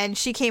 And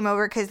she came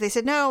over because they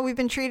said, no, we've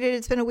been treated.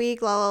 It's been a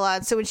week, la, la, la.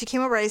 And so when she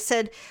came over, I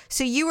said,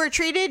 so you were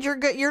treated? You're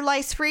good? You're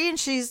lice free? And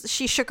she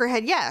shook her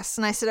head, yes.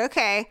 And I said,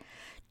 okay.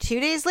 2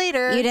 days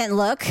later. You didn't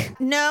look?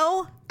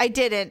 No, I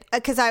didn't,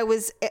 because I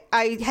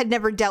had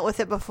never dealt with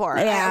it before.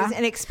 Yeah. I was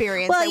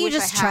inexperienced. Well, I you wish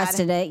just I had.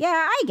 trusted it. Yeah,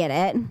 I get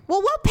it.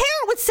 Well, what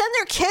parent would send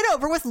their kid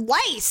over with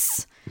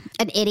lice?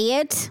 An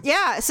idiot.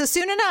 Yeah, so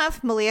soon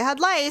enough, Malia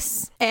had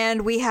lice,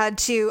 and we had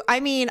to.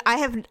 I mean,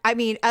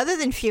 other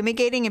than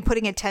fumigating and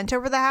putting a tent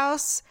over the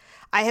house,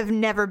 I have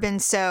never been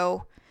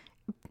so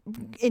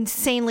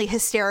insanely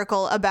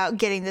hysterical about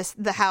getting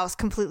the house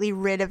completely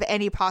rid of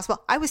any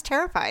possible. I was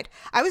terrified.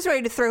 I was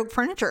ready to throw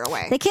furniture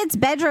away. The kid's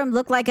bedroom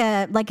looked like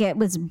it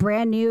was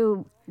brand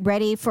new,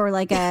 ready for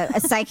like a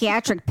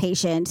psychiatric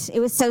patient. It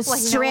was so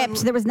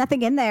stripped. There was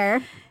nothing in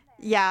there.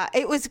 Yeah,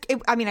 it was.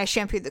 I mean, I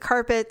shampooed the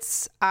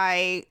carpets.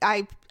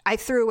 I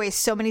threw away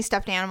so many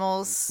stuffed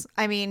animals.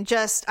 I mean,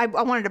 I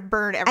wanted to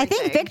burn everything. I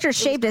think Victor It was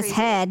shaved his crazy.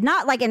 head,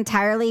 not like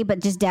entirely, but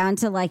just down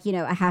to like, you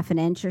know, a half an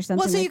inch or something.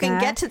 Well, so like you can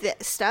that. get to the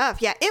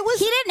stuff. Yeah, it was.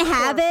 He didn't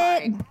have it,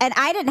 horrifying. and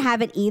I didn't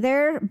have it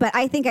either. But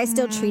I think I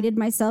still treated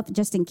myself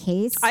just in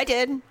case. I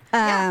did.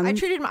 Yeah,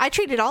 I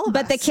treated all of us.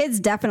 But the kids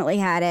definitely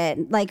had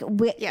it. Like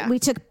we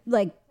took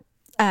like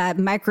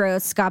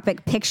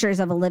microscopic pictures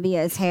of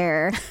Olivia's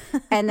hair,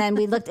 and then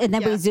we looked, and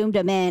then we zoomed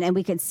them in, and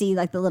we could see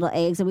like the little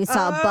eggs, and we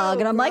saw a bug,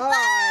 and I'm like,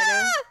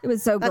 ah! It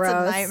was so gross.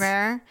 That's a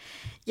nightmare.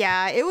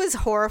 Yeah, it was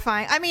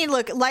horrifying. I mean,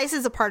 look, lice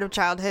is a part of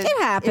childhood.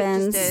 It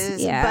happens. It just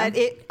is. Yeah. But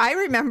I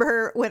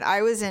remember when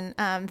I was in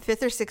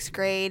 5th or 6th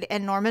grade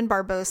and Norman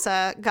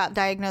Barbosa got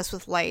diagnosed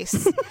with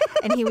lice.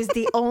 And he was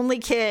the only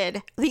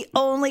kid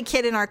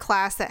in our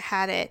class that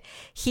had it.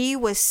 He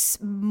was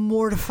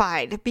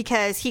mortified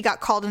because he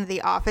got called into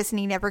the office and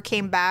he never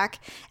came back.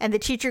 And the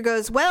teacher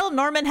goes, well,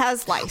 Norman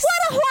has lice.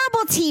 What a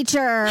horrible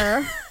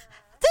teacher.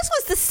 This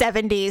was the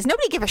 70s.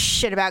 Nobody gave a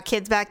shit about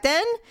kids back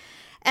then.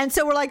 And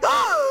so we're like,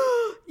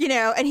 oh,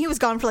 and he was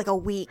gone for like a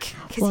week.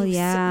 Well,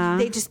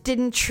 they just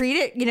didn't treat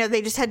it.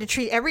 They just had to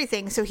treat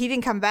everything. So he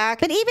didn't come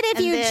back. But even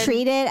if you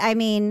treat it, I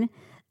mean,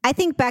 I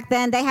think back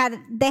then they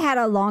had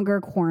a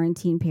longer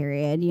quarantine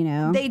period,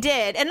 They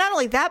did. And not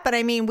only that, but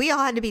I mean, we all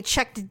had to be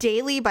checked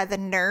daily by the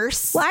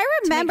nurse. Well, I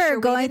remember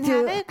going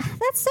through,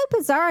 that's so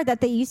bizarre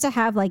that they used to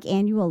have like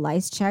annual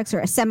lice checks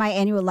or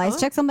semi-annual lice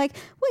checks. I'm like,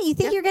 what, you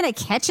think you're going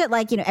to catch it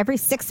like, every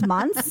 6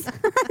 months?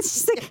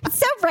 It's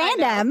so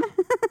random.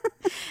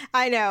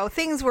 I know.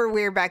 Things were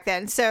weird back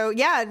then. So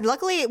yeah,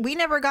 luckily we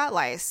never got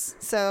lice.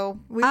 So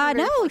we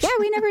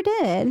we never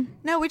did.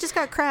 No, we just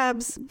got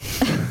crabs.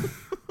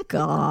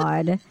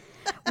 God.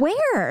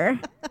 Where?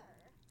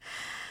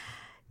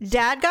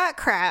 Dad got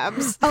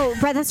crabs. Oh,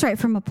 right, that's right.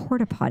 From a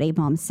porta potty,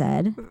 Mom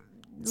said.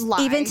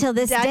 Lie. Even till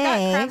this Dad day.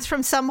 Got crabs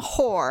from some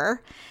whore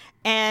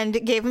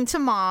and gave them to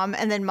Mom,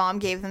 and then Mom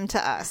gave them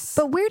to us.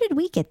 But where did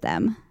we get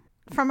them?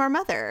 From our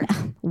mother.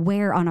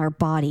 Where on our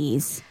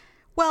bodies?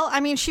 Well, I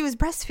mean, she was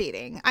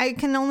breastfeeding. I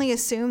can only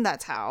assume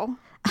that's how.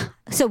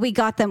 So we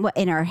got them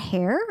in our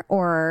hair,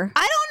 or? I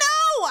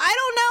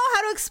don't know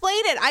how to explain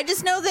it. I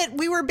just know that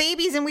we were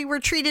babies and we were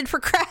treated for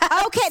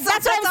crabs. Okay,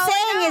 that's what I'm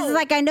saying is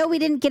like, I know we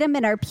didn't get them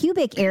in our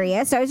pubic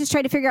area, so I was just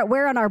trying to figure out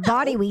where on our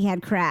body we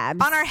had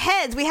crabs. On our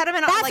heads. We had them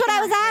in That's what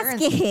I was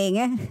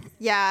asking.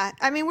 Yeah.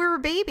 I mean, we were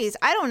babies.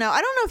 I don't know. I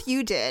don't know if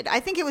you did.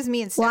 I think it was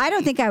me and Stephanie. Well, I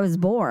don't think I was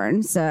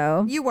born,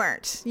 so. You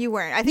weren't.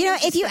 I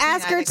think if you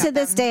ask her to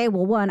this day,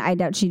 well, one, I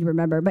doubt she'd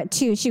remember, but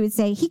two, she would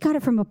say, he got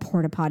it from a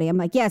porta potty. I'm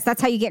like, yes,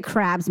 that's how you get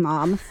crabs,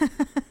 Mom.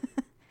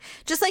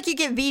 Just like you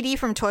get VD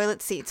from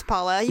toilet seats,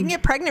 Paula. You can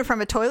get pregnant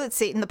from a toilet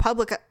seat in the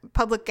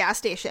public gas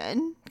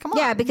station. Come on.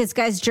 Yeah, because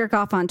guys jerk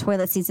off on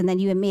toilet seats and then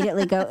you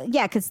immediately go,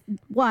 yeah, because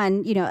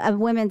one, a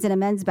women's and a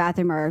men's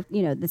bathroom are,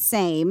 the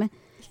same.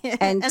 Yeah.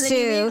 And two, then you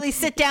immediately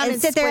sit down and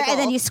sit there, and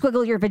then you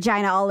squiggle your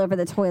vagina all over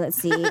the toilet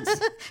seat.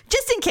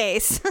 Just in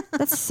case.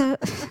 That's so...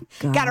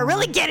 God. Gotta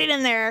really get it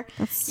in there.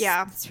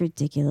 That's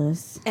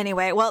ridiculous.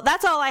 Anyway, well,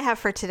 that's all I have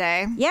for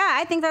today. Yeah,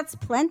 I think that's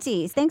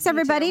plenty. Thanks,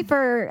 everybody,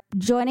 for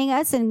joining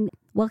us and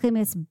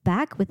welcoming us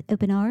back with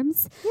open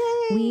arms.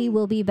 Yay. We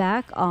will be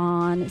back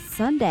on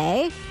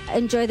Sunday.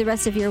 Enjoy the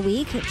rest of your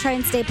week. Try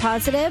and stay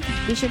positive.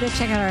 Be sure to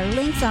check out our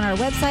links on our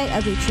website,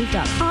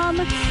 uglytruth.com.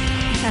 All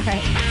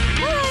right.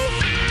 Bye.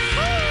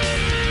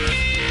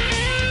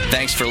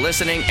 Thanks for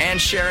listening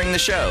and sharing the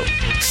show.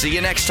 See you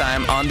next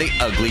time on The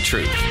Ugly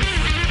Truth.